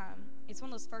 And it's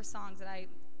one of those first songs that I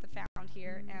found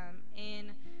here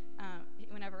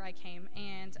whenever I came,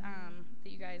 and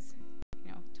that you guys,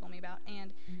 you know, told me about.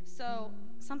 And so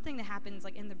something that happens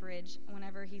like in the bridge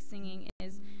whenever he's singing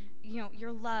is, you know,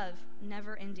 your love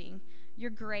never ending, your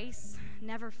grace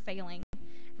never failing,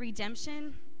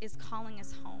 redemption is calling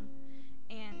us home.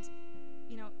 And,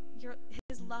 you know,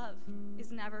 his love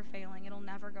is never failing. It'll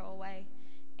never go away.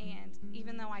 And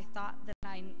even though I thought that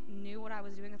I knew what I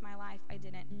was doing with my life, I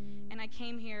didn't. And I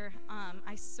came here,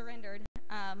 I surrendered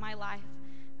my life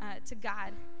to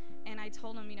God. And I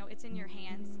told him, you know, it's in your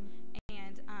hands.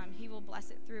 And he will bless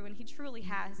it through. And he truly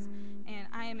has. And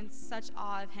I am in such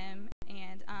awe of him.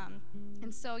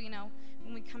 And so, you know,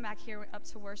 when we come back here up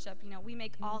to worship, you know, we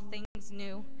make all things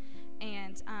new.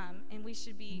 And we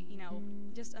should be, you know,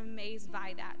 just amazed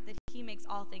by that he makes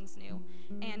all things new.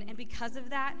 And because of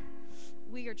that,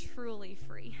 we are truly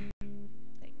free.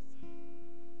 Thanks.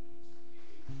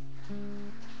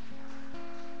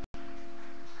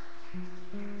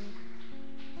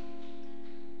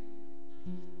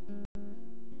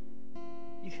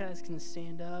 You guys can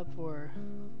stand up, or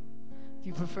if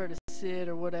you prefer to sit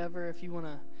or whatever, if you want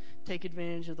to take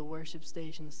advantage of the worship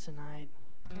stations tonight.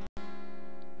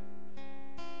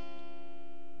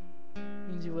 You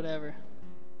can do whatever.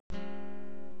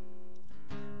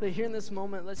 But here in this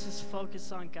moment, let's just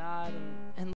focus on God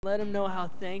and let him know how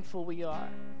thankful we are.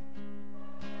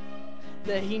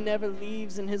 That he never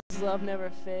leaves and his love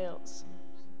never fails.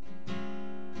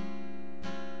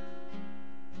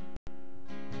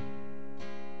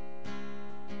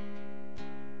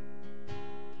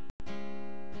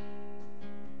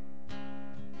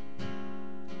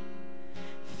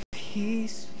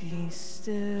 Peace be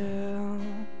still,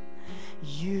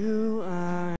 you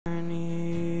are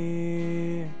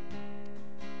near.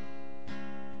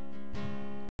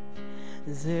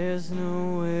 There's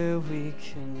nowhere we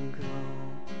can go.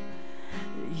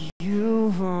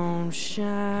 You won't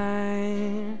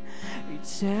shine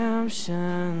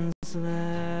redemption's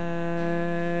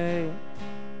light.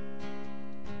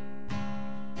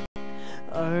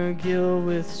 Our guilt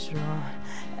withdrawn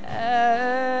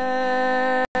as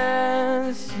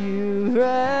you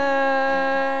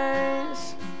rise.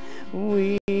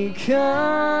 We come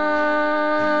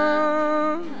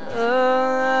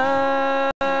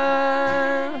alive.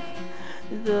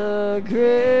 The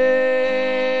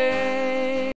grave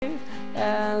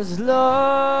has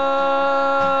lost,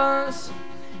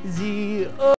 the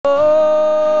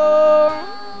old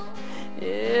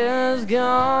is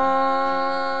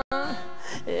gone,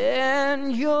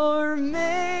 and you're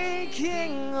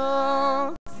making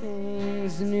all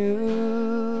things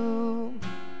new.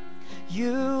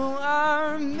 You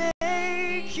are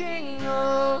making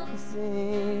all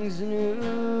things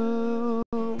new.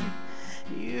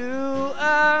 You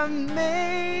are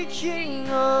making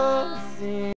all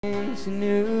things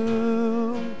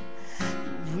new.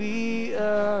 We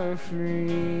are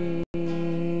free.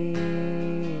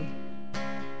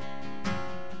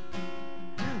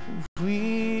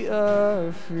 We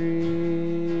are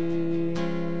free.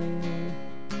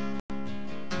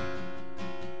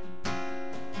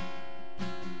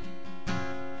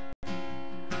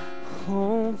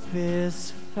 Hope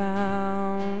is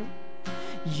found.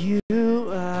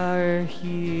 You are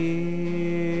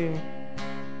here.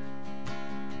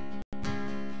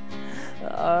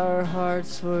 Our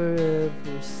hearts forever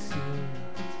sealed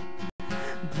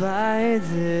by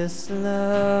this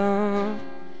love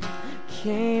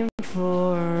came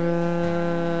for us.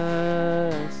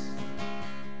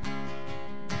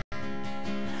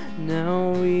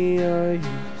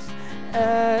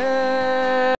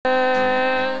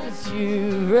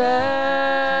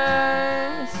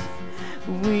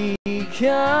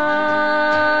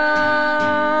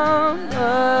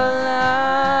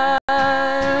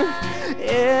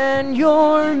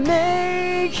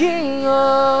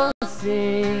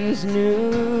 things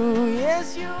new.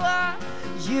 Yes, you are.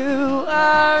 You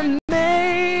are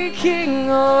making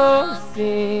all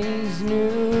things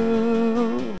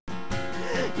new.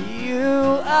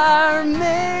 You are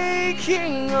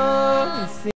making all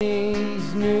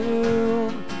things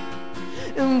new.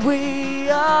 And we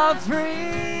are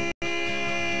free.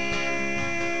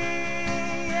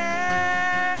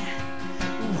 Yeah.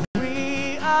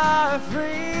 We are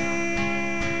free.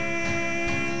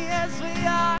 Yes, we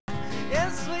are.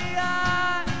 Yes, we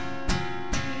are.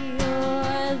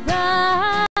 Your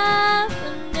love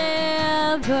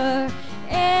never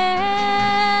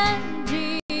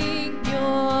ending,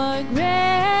 your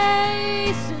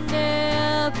grace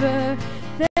never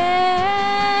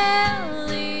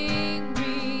failing,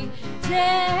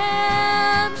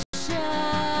 redemption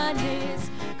is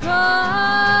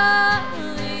calling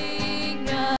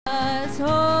us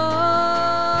home.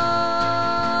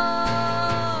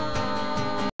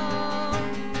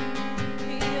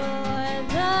 Your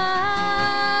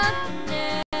love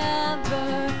never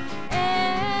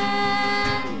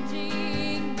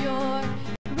ending, your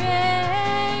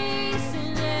grace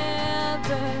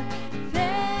never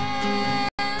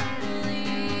failing,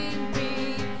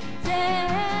 redemption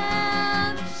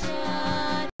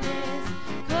is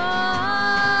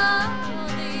calling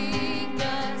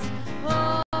us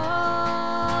home.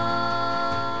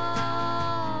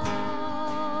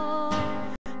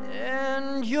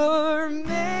 And you're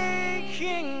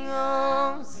making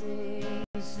all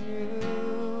things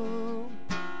new.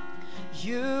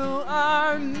 You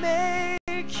are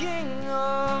making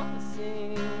all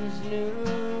things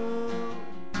new.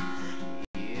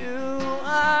 You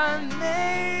are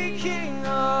making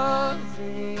all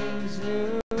things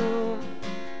new.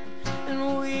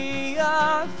 And we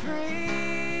are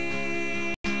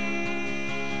free.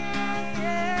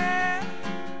 Yeah.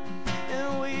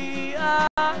 And we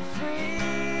are free.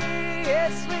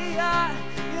 Yes, we are.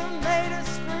 You made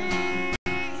us free.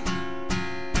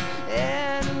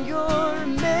 And you're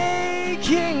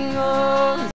making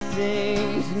all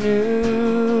things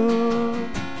new.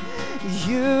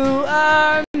 You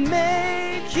are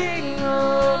making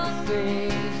all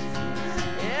things.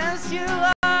 Yes, you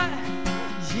are.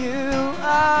 You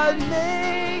are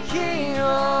making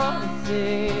all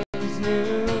things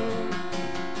new.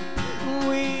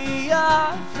 We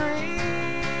are free.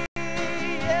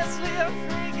 Yes, we are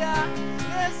free, God.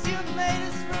 Yes, you made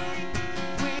us free.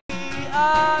 We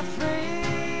are free.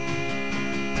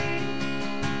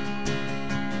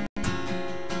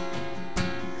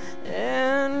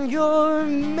 And you're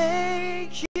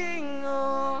making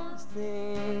all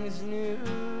things new.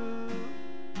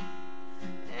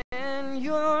 And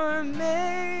you're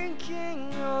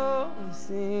making all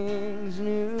things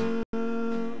new.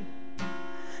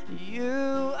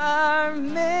 You are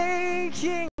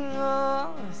making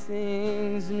all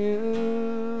things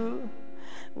new.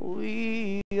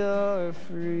 We are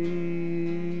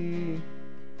free.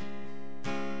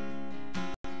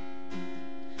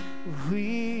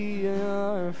 We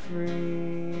are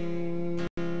free.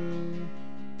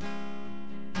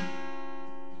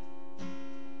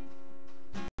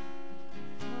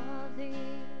 Falling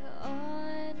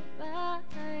on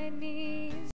my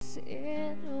knees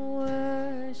in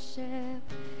worship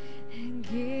and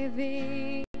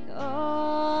giving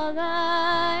all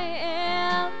I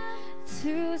am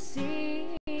to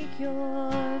seek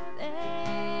your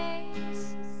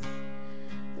face.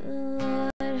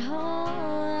 Lord, all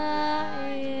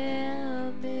I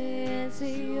am is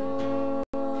yours.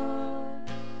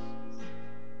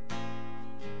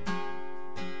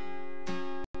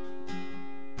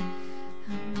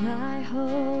 My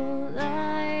whole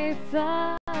life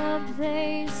I'm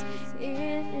placed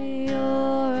in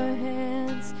your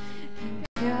hands.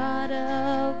 God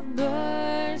of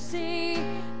mercy,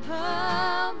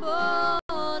 humble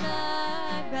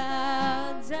I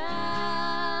bow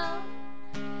down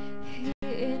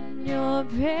in your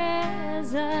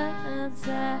presence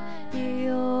at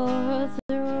your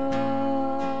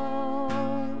throne.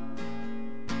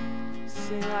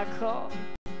 Sing, I call.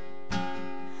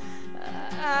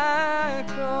 I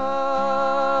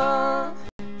call.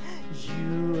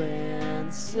 You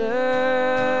answer.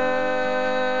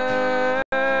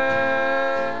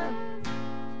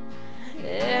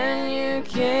 And you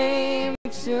came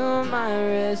to my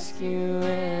rescue,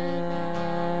 and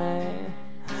I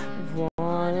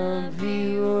wanna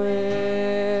be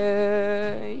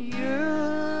where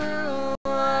you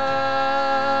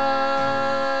are.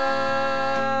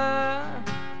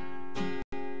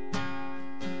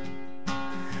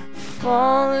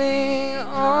 Falling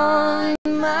on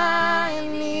my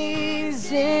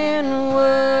knees in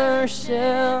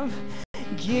worship,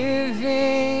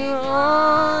 giving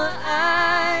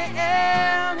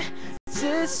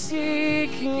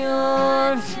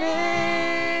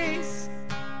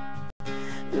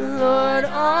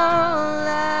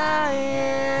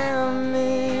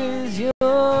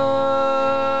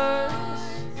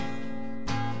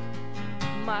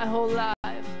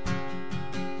life.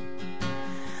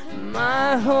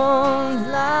 My whole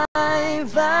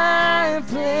life I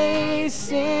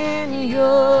place in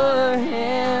your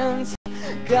hands.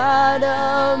 God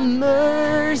of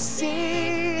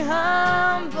mercy,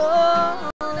 humble,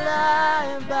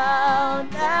 I bow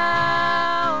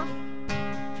down.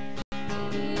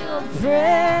 Your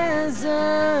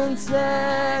presence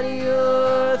at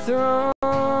your throne.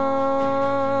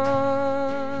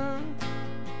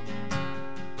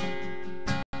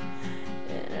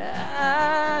 And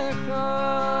I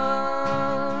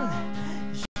call,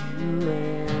 you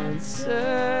answer.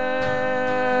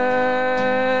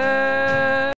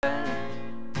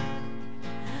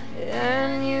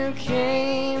 And you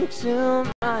came to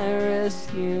my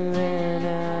rescue, and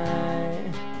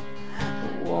I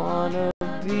wanna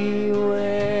be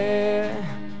where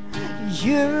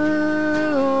you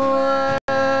are.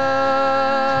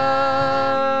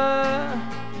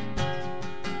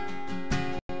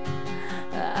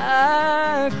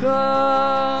 I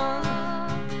call,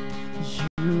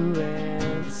 you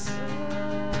answer.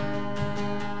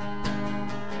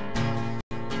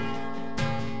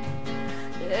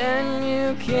 And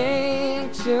you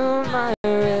came to my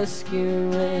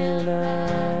rescue, and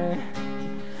I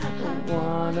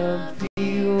wanna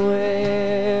be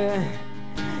where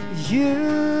you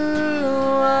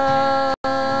are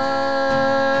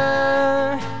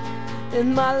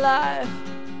in my life.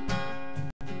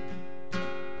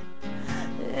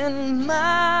 In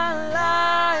my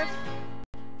life,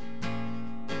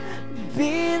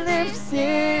 be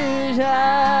lifted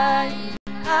high.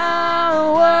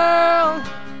 Our world,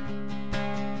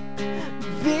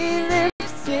 be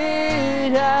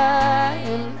lifted high.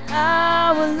 In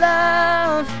our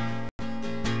love,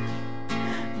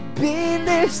 be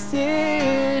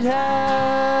lifted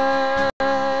high.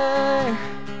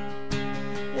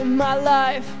 In my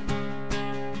life,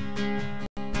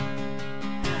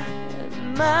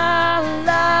 in my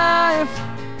life,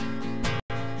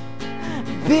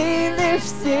 be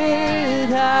lifted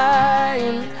high.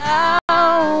 In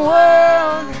our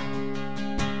world,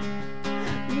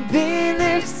 be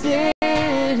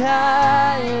lifted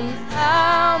high. In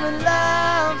our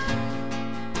love,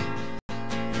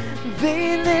 be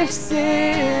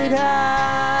lifted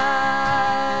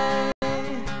high.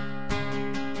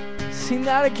 Sing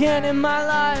that again. In my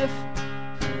life,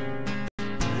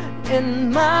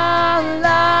 in my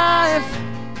life,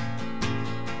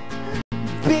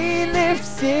 be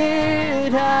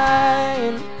lifted high.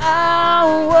 In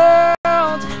our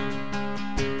world,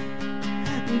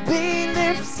 be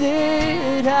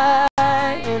lifted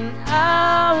high. In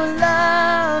our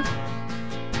love,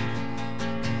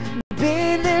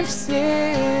 be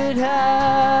lifted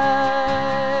high.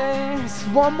 So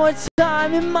one more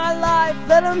time. In my life,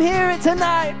 let them hear it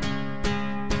tonight.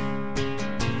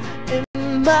 In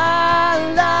my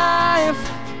life,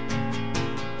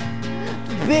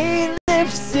 be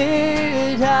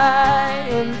lifted high.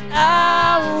 In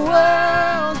our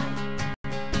world,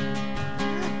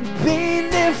 be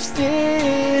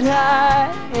lifted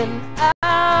high. In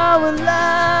our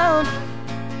love,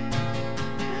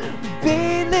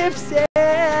 be lifted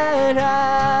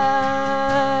high.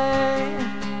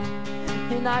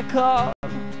 And I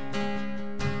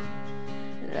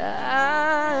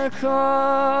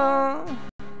call,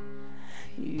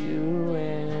 you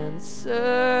answer.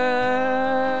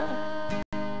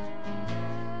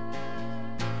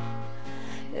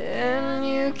 And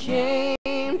you came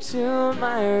to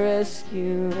my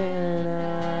rescue, and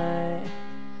I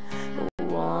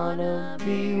wanna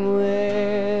be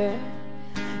where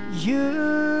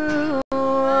you are.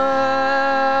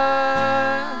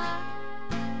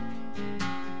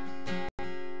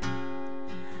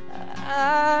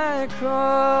 I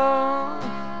call,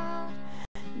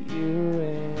 you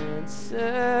answer.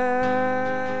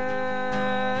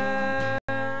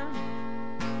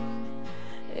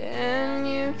 And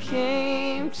you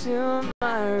came to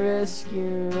my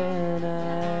rescue, and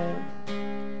I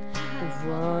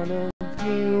wanna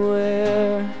be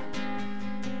where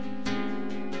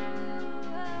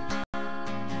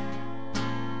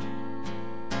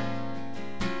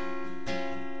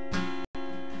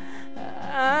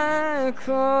I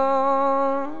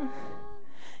call,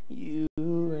 you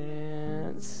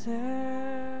answer.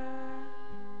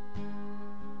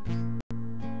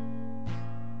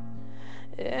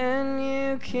 And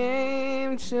you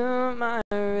came to my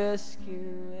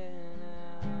rescue, and I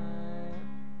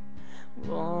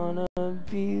wanna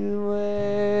be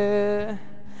where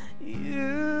you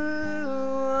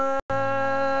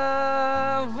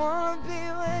are. Wanna be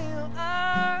where you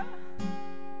are.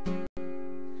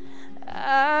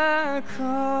 I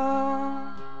call,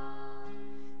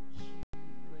 you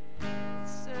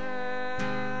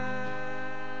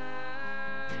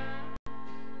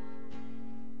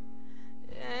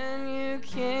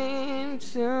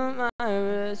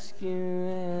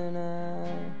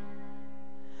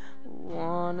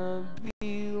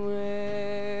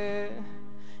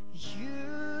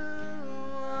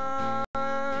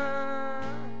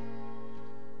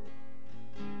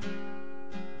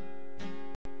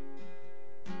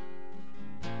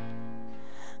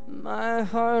My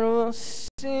heart will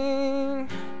sing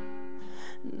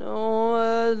no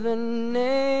other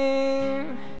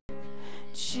name.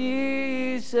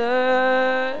 Jesus,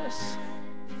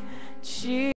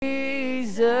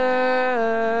 Jesus.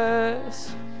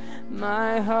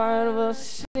 My heart will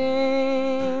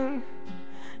sing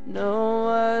no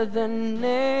other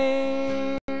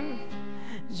name.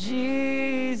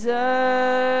 Jesus,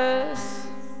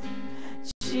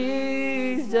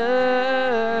 Jesus.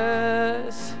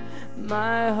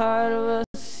 My heart will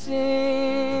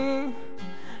sing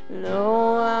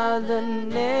no other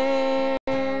name.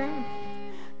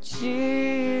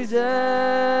 Jesus,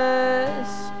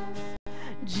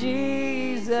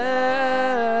 Jesus.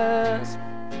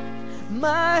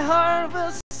 My heart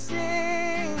will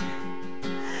sing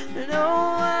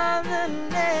no other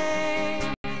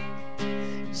name.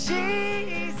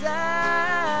 Jesus.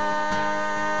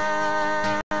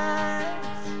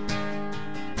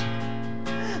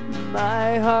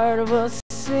 My heart will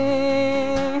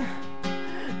sing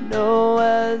no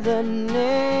other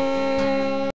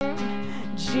name.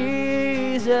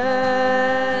 Jesus,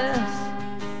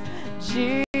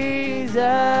 Jesus.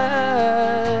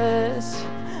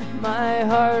 My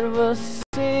heart will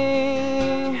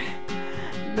sing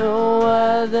no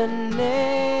other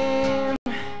name.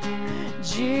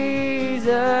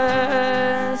 Jesus.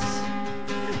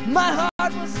 My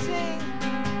heart will sing.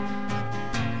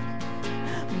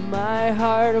 My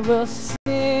heart will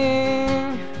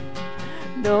sing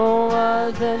no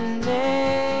other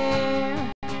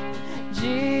name.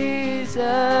 Jesus,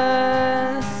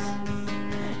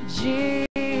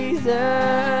 Jesus.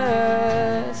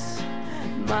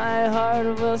 My heart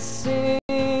will sing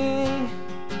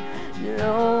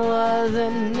no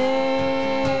other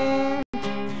name.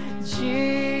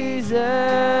 Jesus,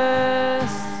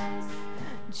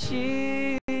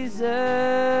 Jesus.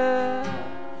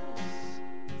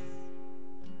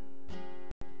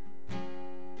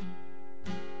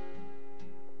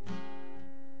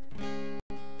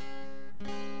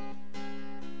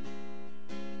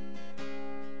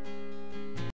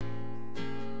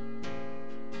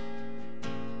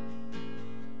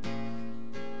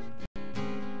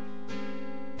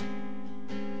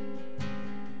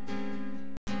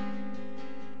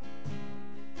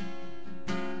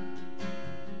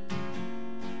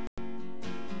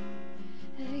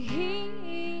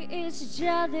 He is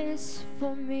jealous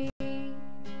for me.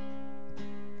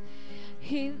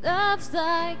 He loves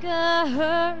like a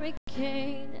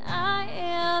hurricane. I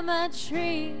am a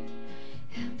tree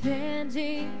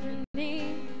bending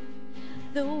beneath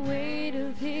the weight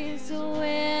of his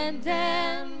wind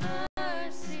and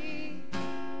mercy.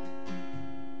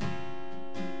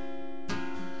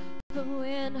 But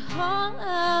when all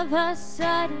of a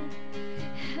sudden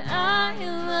I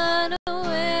am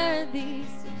unaware,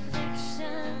 these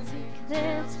afflictions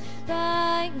eclipse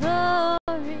thy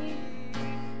glory,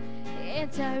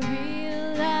 and I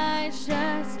realize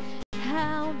just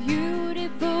how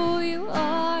beautiful you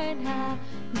are and how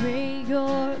great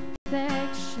your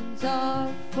affections are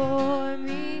for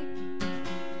me.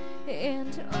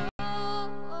 And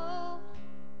oh,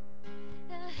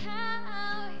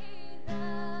 how he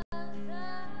loves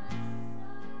us.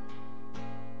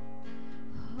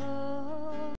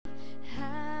 Oh,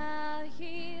 how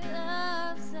he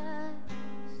loves us.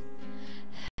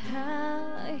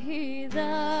 How he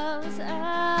loves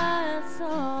us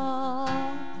all.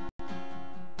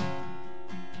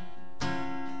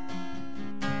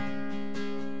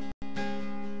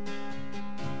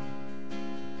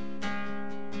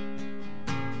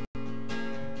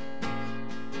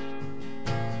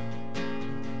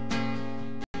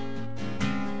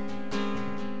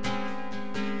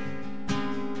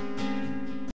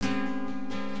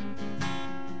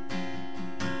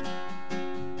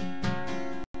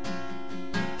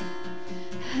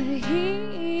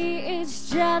 He is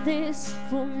jealous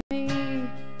for me.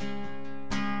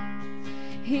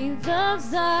 He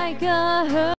loves like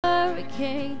a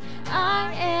hurricane.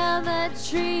 I am a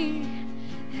tree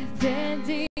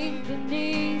bending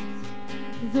beneath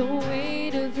the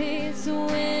weight of his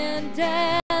wind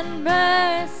and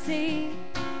mercy.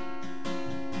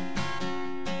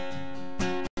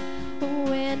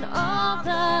 When all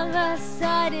of a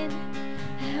sudden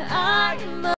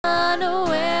I'm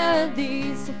unaware,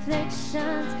 these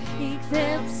afflictions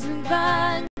eclipse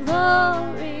by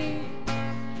glory,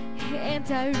 and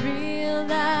I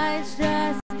realize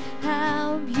just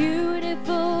how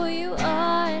beautiful you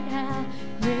are and how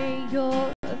great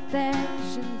your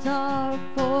affections are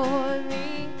for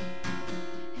me.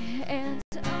 And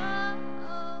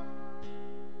oh,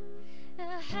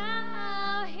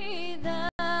 how he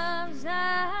loves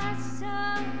us so.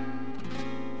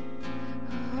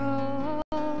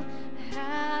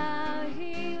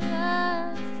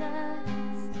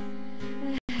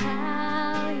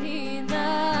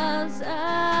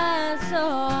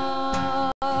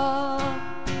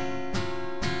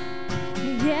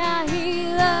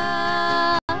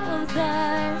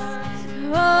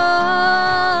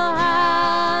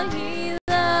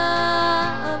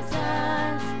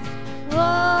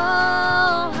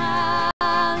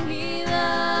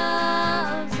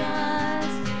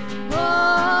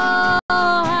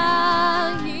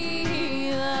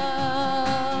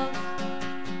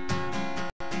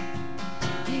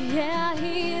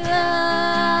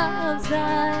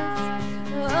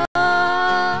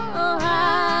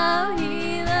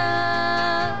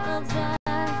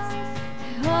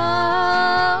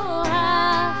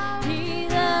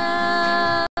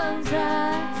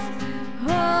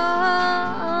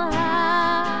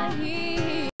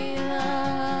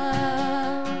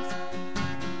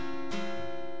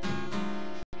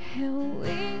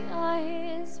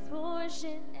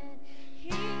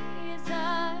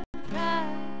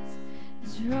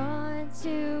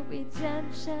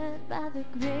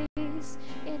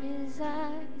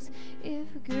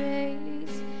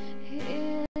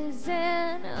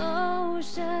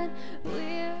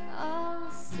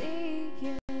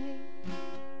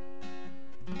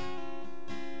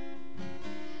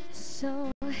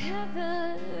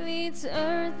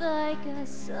 like a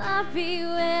sloppy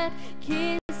wet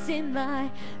kiss in my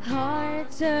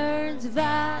heart turns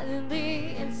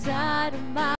violently inside of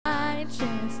my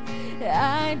chest.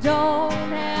 I don't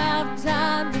have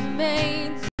time to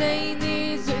maintain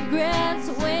these regrets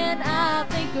when I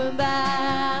think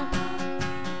about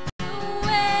the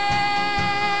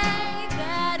way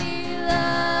that he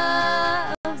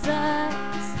loves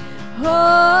us.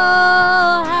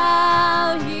 Oh,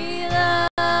 how he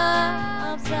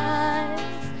loves us.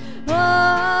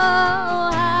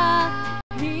 Oh, how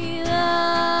he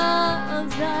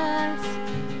loves us.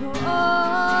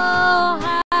 Oh,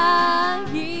 how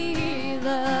he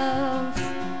loves.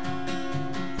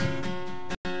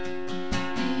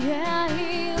 Yeah,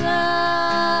 he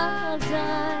loves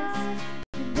us.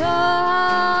 And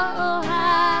oh,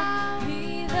 how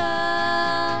he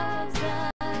loves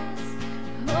us.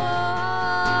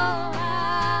 Oh,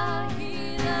 how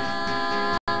he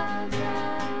loves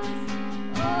us.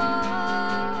 Oh,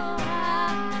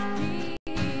 how he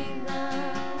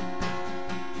loves.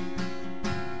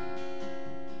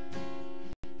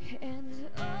 And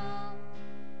oh,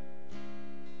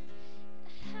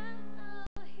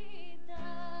 how he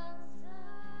loves us.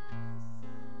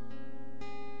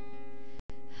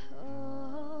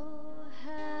 Oh,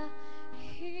 how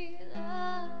he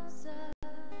loves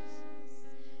us.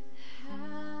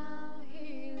 How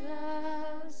he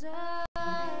loves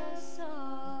us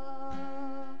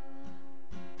all.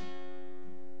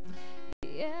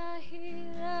 Yeah, he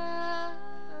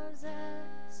loves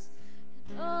us.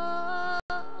 Oh,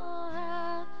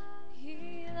 how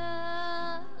he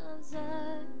loves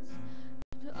us.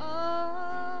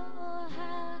 Oh,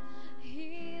 how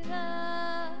he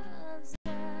loves us.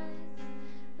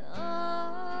 Oh,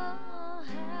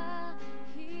 how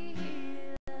he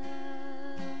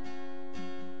loves.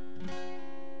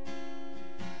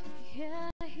 Yeah,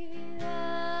 he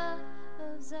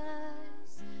loves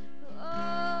us.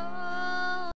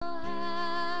 Oh,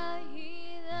 how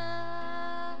he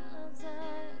loves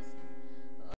us.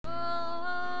 Oh,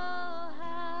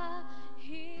 how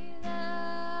he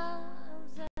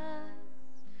loves us.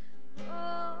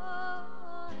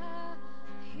 Oh, how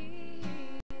he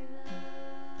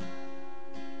loves.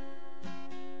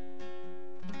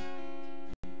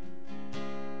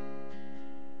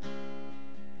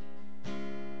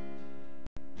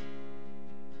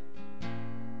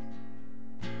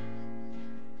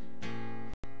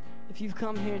 If you've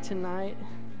come here tonight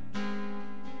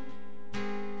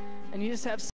and you just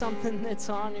have something that's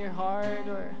on your heart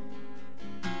or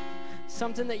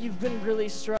something that you've been really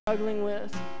struggling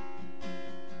with,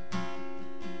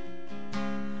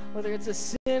 whether it's a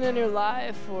sin in your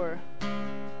life or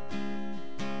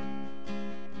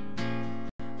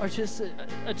just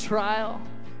a trial,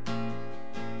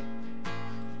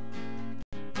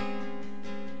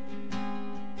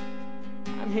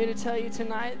 I'm here to tell you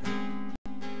tonight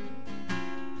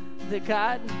that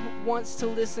God wants to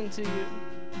listen to you.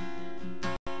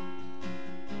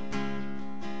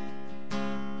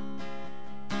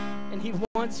 And He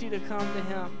wants you to come to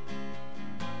Him.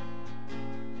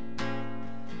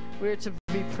 We're to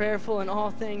be prayerful in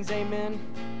all things, amen.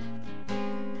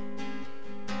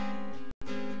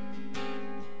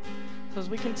 So as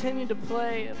we continue to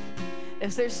play,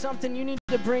 if there's something you need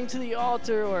to bring to the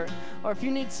altar or if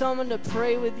you need someone to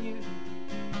pray with you,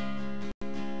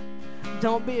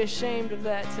 don't be ashamed of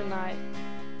that tonight.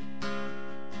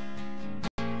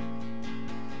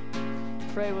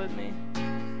 Pray with me.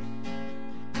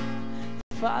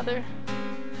 Father,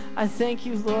 I thank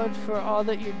you, Lord, for all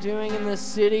that you're doing in this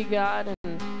city, God.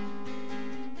 And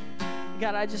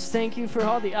God, I just thank you for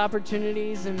all the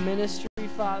opportunities in ministry,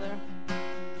 Father.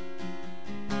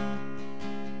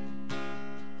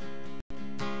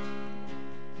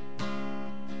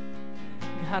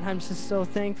 God, I'm just so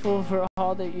thankful for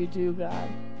all that you do, God.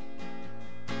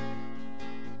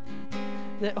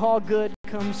 That all good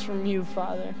comes from you,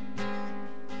 Father.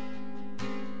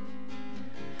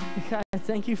 God, I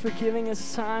thank you for giving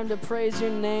us time to praise your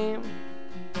name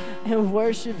and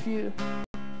worship you.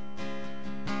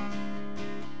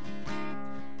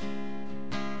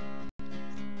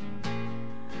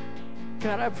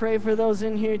 God, I pray for those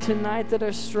in here tonight that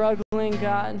are struggling,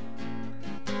 God.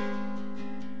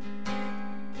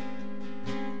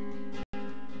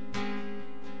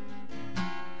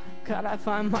 God, I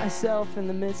find myself in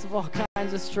the midst of all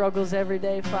kinds of struggles every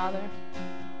day, Father.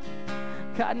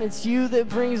 God, and it's you that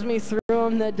brings me through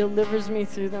them, that delivers me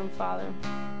through them, Father.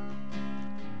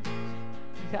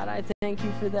 God, I thank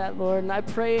you for that, Lord. And I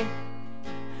pray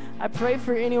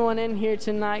for anyone in here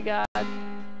tonight, God,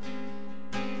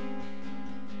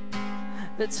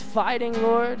 that's fighting,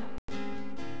 Lord.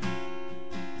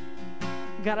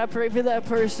 God, I pray for that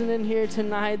person in here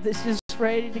tonight that's just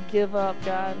ready to give up,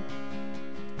 God.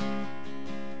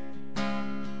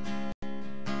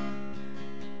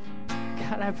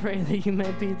 God, I pray that you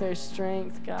may be their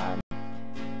strength, God.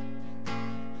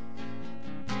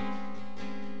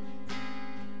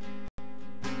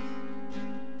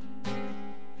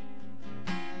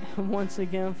 And once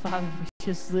again, Father, we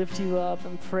just lift you up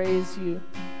and praise you.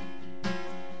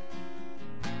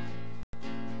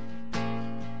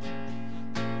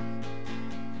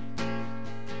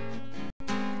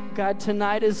 God,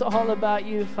 tonight is all about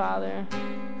you, Father.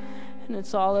 And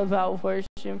it's all about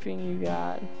worshiping you,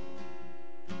 God.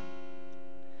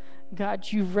 God,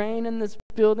 you reign in this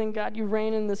building. God, you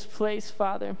reign in this place,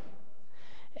 Father.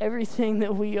 Everything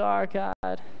that we are,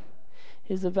 God,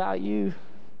 is about you.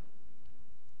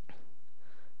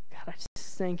 God, I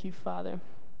just thank you, Father.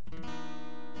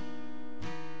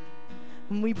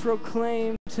 And we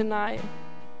proclaim tonight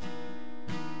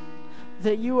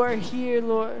that you are here,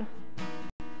 Lord.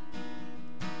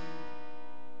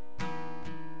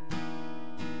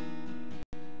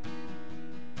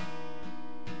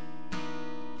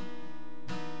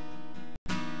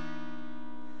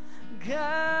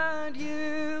 God,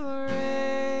 you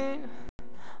reign,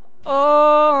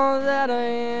 all that I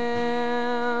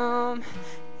am.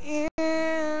 In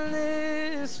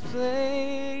this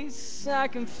place, I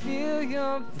can feel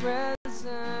your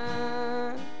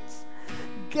presence.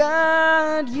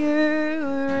 God, you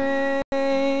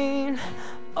reign,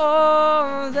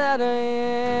 all that I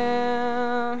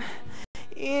am.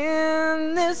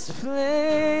 In this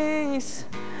place,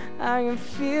 I can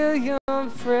feel your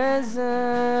presence.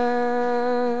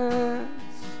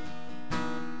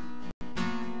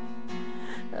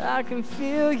 I can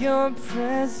feel your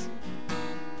presence.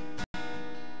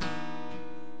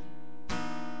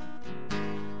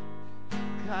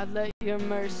 God, let your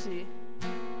mercy.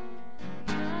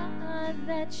 God,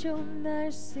 let your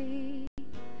mercy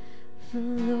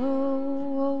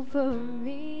flow over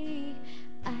me.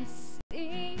 I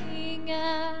sing,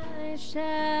 I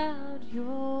shout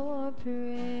your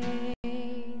praise.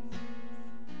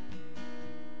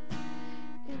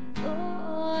 And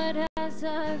Lord, as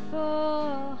I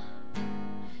fall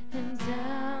and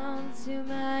down to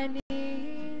my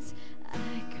knees, I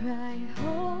cry,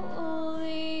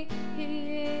 holy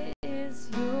is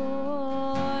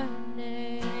your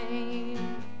name.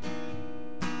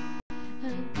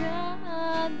 And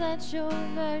God, let your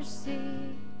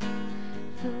mercy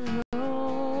flow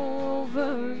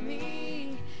over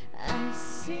me. I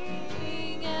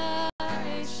sing, I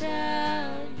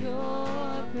shout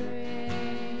your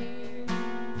praise.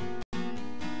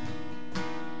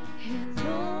 And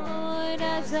Lord,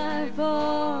 as I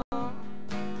fall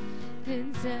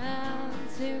and down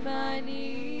to my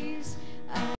knees,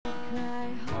 I cry,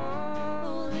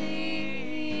 holy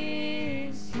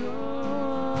is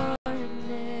your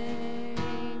name.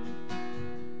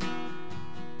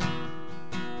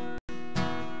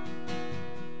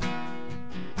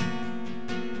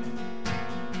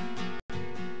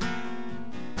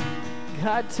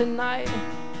 God, tonight,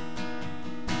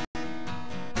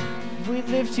 we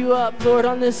lift you up, Lord,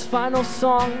 on this final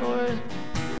song, Lord,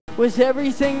 with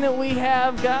everything that we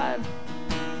have, God.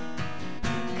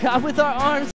 God, with our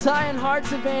arms high and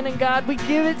hearts abandoned, God, we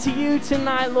give it to you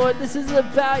tonight, Lord. This is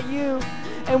about you,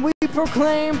 and we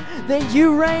proclaim that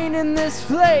you reign in this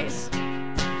place.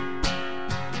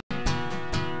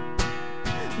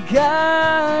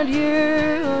 God,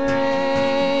 you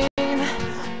reign,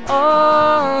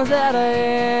 all that I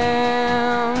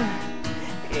am.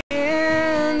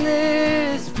 In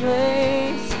this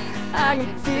place, I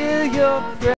can feel your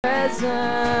presence.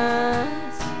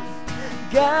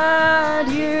 God,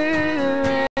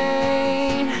 you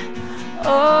reign,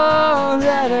 all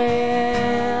that I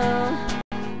am.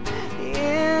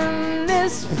 In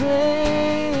this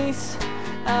place,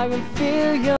 I can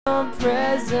feel your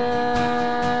presence.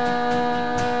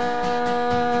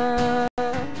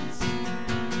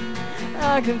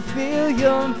 I can feel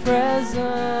your presence.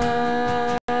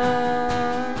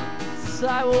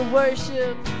 I will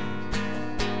worship.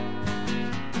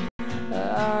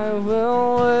 I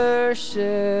will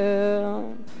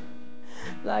worship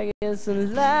like it's the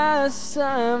last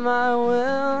time. I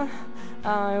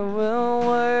will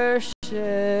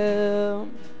worship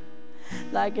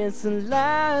like it's the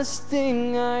last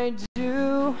thing I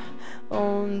do.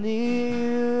 Only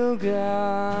you,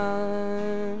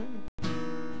 God.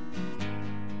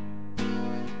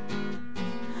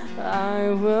 I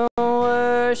will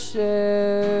worship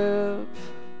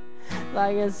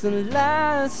like it's the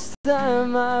last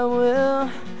time. I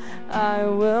will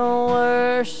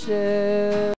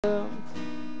worship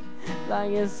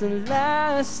like it's the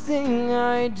last thing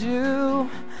I do.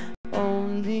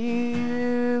 Only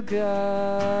you, God.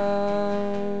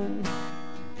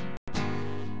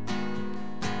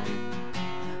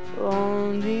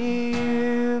 Only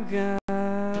you, God.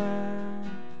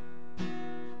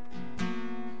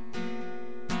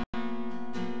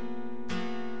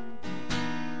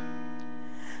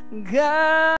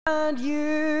 God,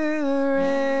 you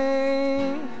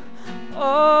reign,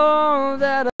 all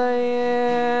that I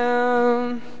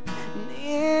am.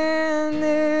 In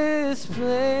this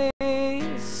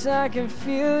place, I can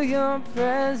feel your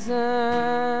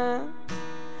presence.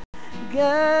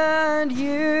 God,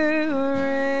 you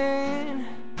reign,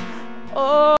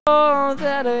 all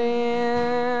that I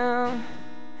am.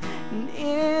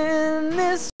 In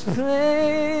this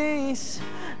place,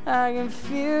 I can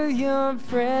feel your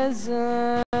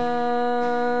presence.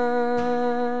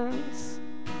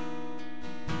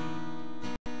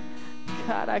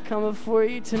 God, I come before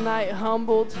you tonight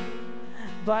humbled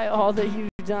by all that you've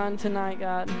done tonight,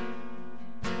 God.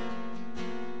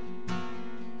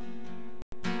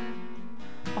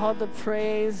 All the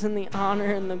praise and the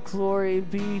honor and the glory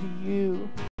be to you.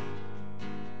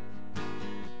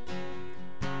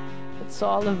 It's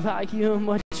all about you and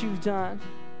what you've done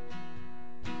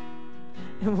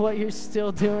and what you're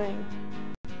still doing.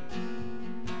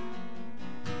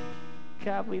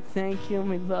 God, we thank you and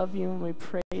we love you and we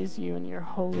praise you. In your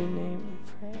holy name we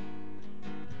pray.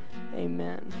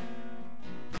 Amen.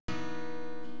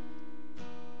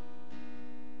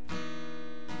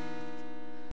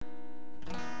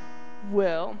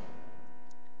 Well,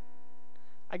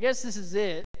 I guess this is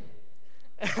it.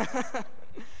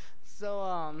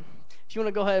 So, if you want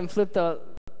to go ahead and flip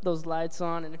those lights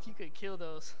on, and if you could kill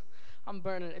those,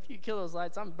 if you kill those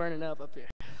lights, I'm burning up here.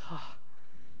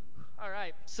 All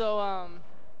right, so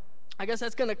I guess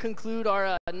that's going to conclude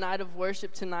our night of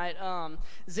worship tonight.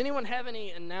 Does anyone have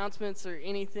any announcements or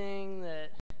anything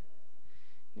that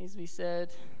needs to be said?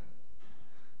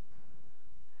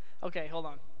 Okay, hold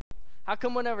on. How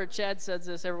come whenever Chad says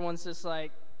this, everyone's just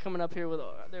like coming up here with,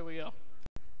 there we go.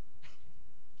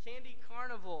 Candy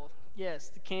Carnival. Yes,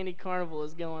 the Candy Carnival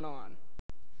is going on.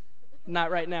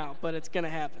 Not right now, but it's going to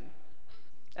happen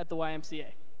at the YMCA.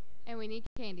 And we need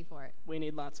candy for it. We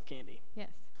need lots of candy.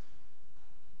 Yes.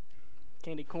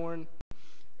 Candy corn,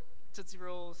 Tootsie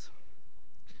Rolls.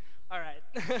 All right.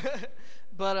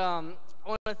 But I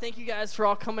want to thank you guys for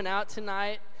all coming out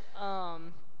tonight.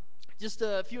 Just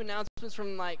a few announcements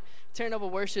from tearing up a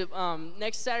worship.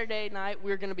 Next Saturday night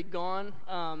we're going to be gone.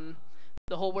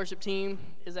 The whole worship team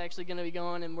is actually going to be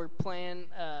going, and we're playing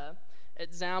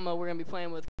at Zalma. We're going to be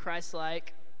playing with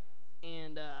Christ-like,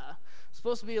 and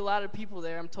supposed to be a lot of people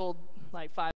there. I'm told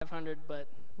 500, but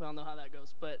we all know how that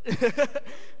goes. But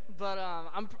but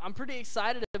I'm pretty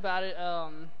excited about it.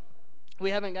 We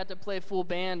haven't got to play full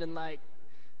band in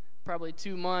probably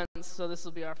 2 months, so this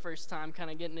will be our first time kind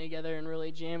of getting together and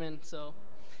really jamming. So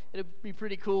it'll be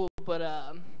pretty cool. But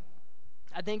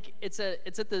I think it's at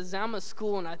the Zalma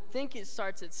school, and I think it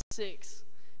starts at 6,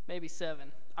 maybe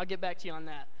 7. I'll get back to you on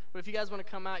that. But if you guys want to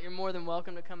come out, you're more than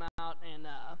welcome to come out, and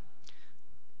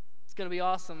it's going to be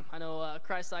awesome. I know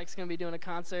Christ-like's going to be doing a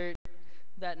concert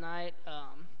that night.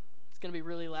 It's going to be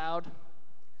really loud,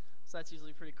 so that's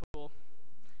usually pretty cool.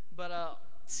 But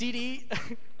CD,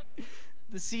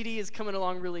 the CD is coming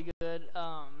along really good.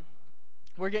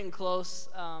 We're getting close.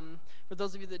 For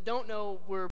those of you that don't know,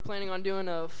 we're planning on doing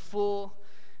a full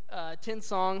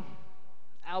 10-song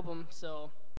album,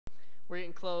 so we're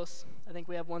getting close. I think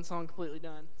we have one song completely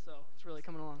done, so it's really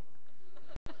coming along.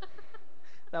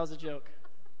 That was a joke.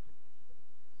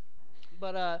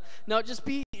 But no, just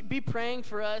be praying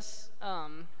for us,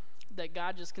 that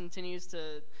God just continues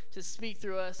to speak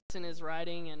through us in His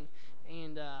writing,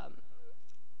 and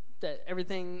that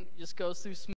everything just goes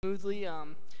through smoothly.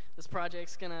 This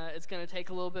project's gonna take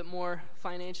a little bit more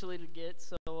financially to get,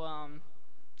 so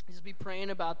just be praying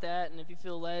about that. And if you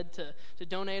feel led to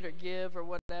donate or give or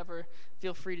whatever,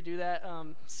 feel free to do that.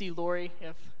 See Lori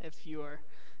if you are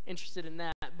interested in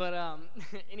that. But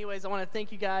anyways, I want to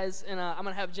thank you guys, and I'm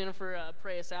gonna have Jennifer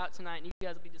pray us out tonight, and you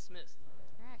guys will be dismissed.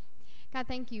 All right. God,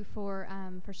 thank you for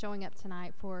showing up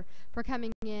tonight, for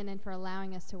coming in, and for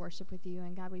allowing us to worship with you.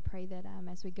 And God, we pray that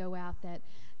as we go out, that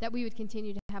we would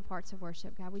continue to have hearts of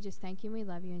worship. God, we just thank you and we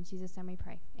love you. In Jesus' name we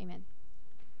pray. Amen.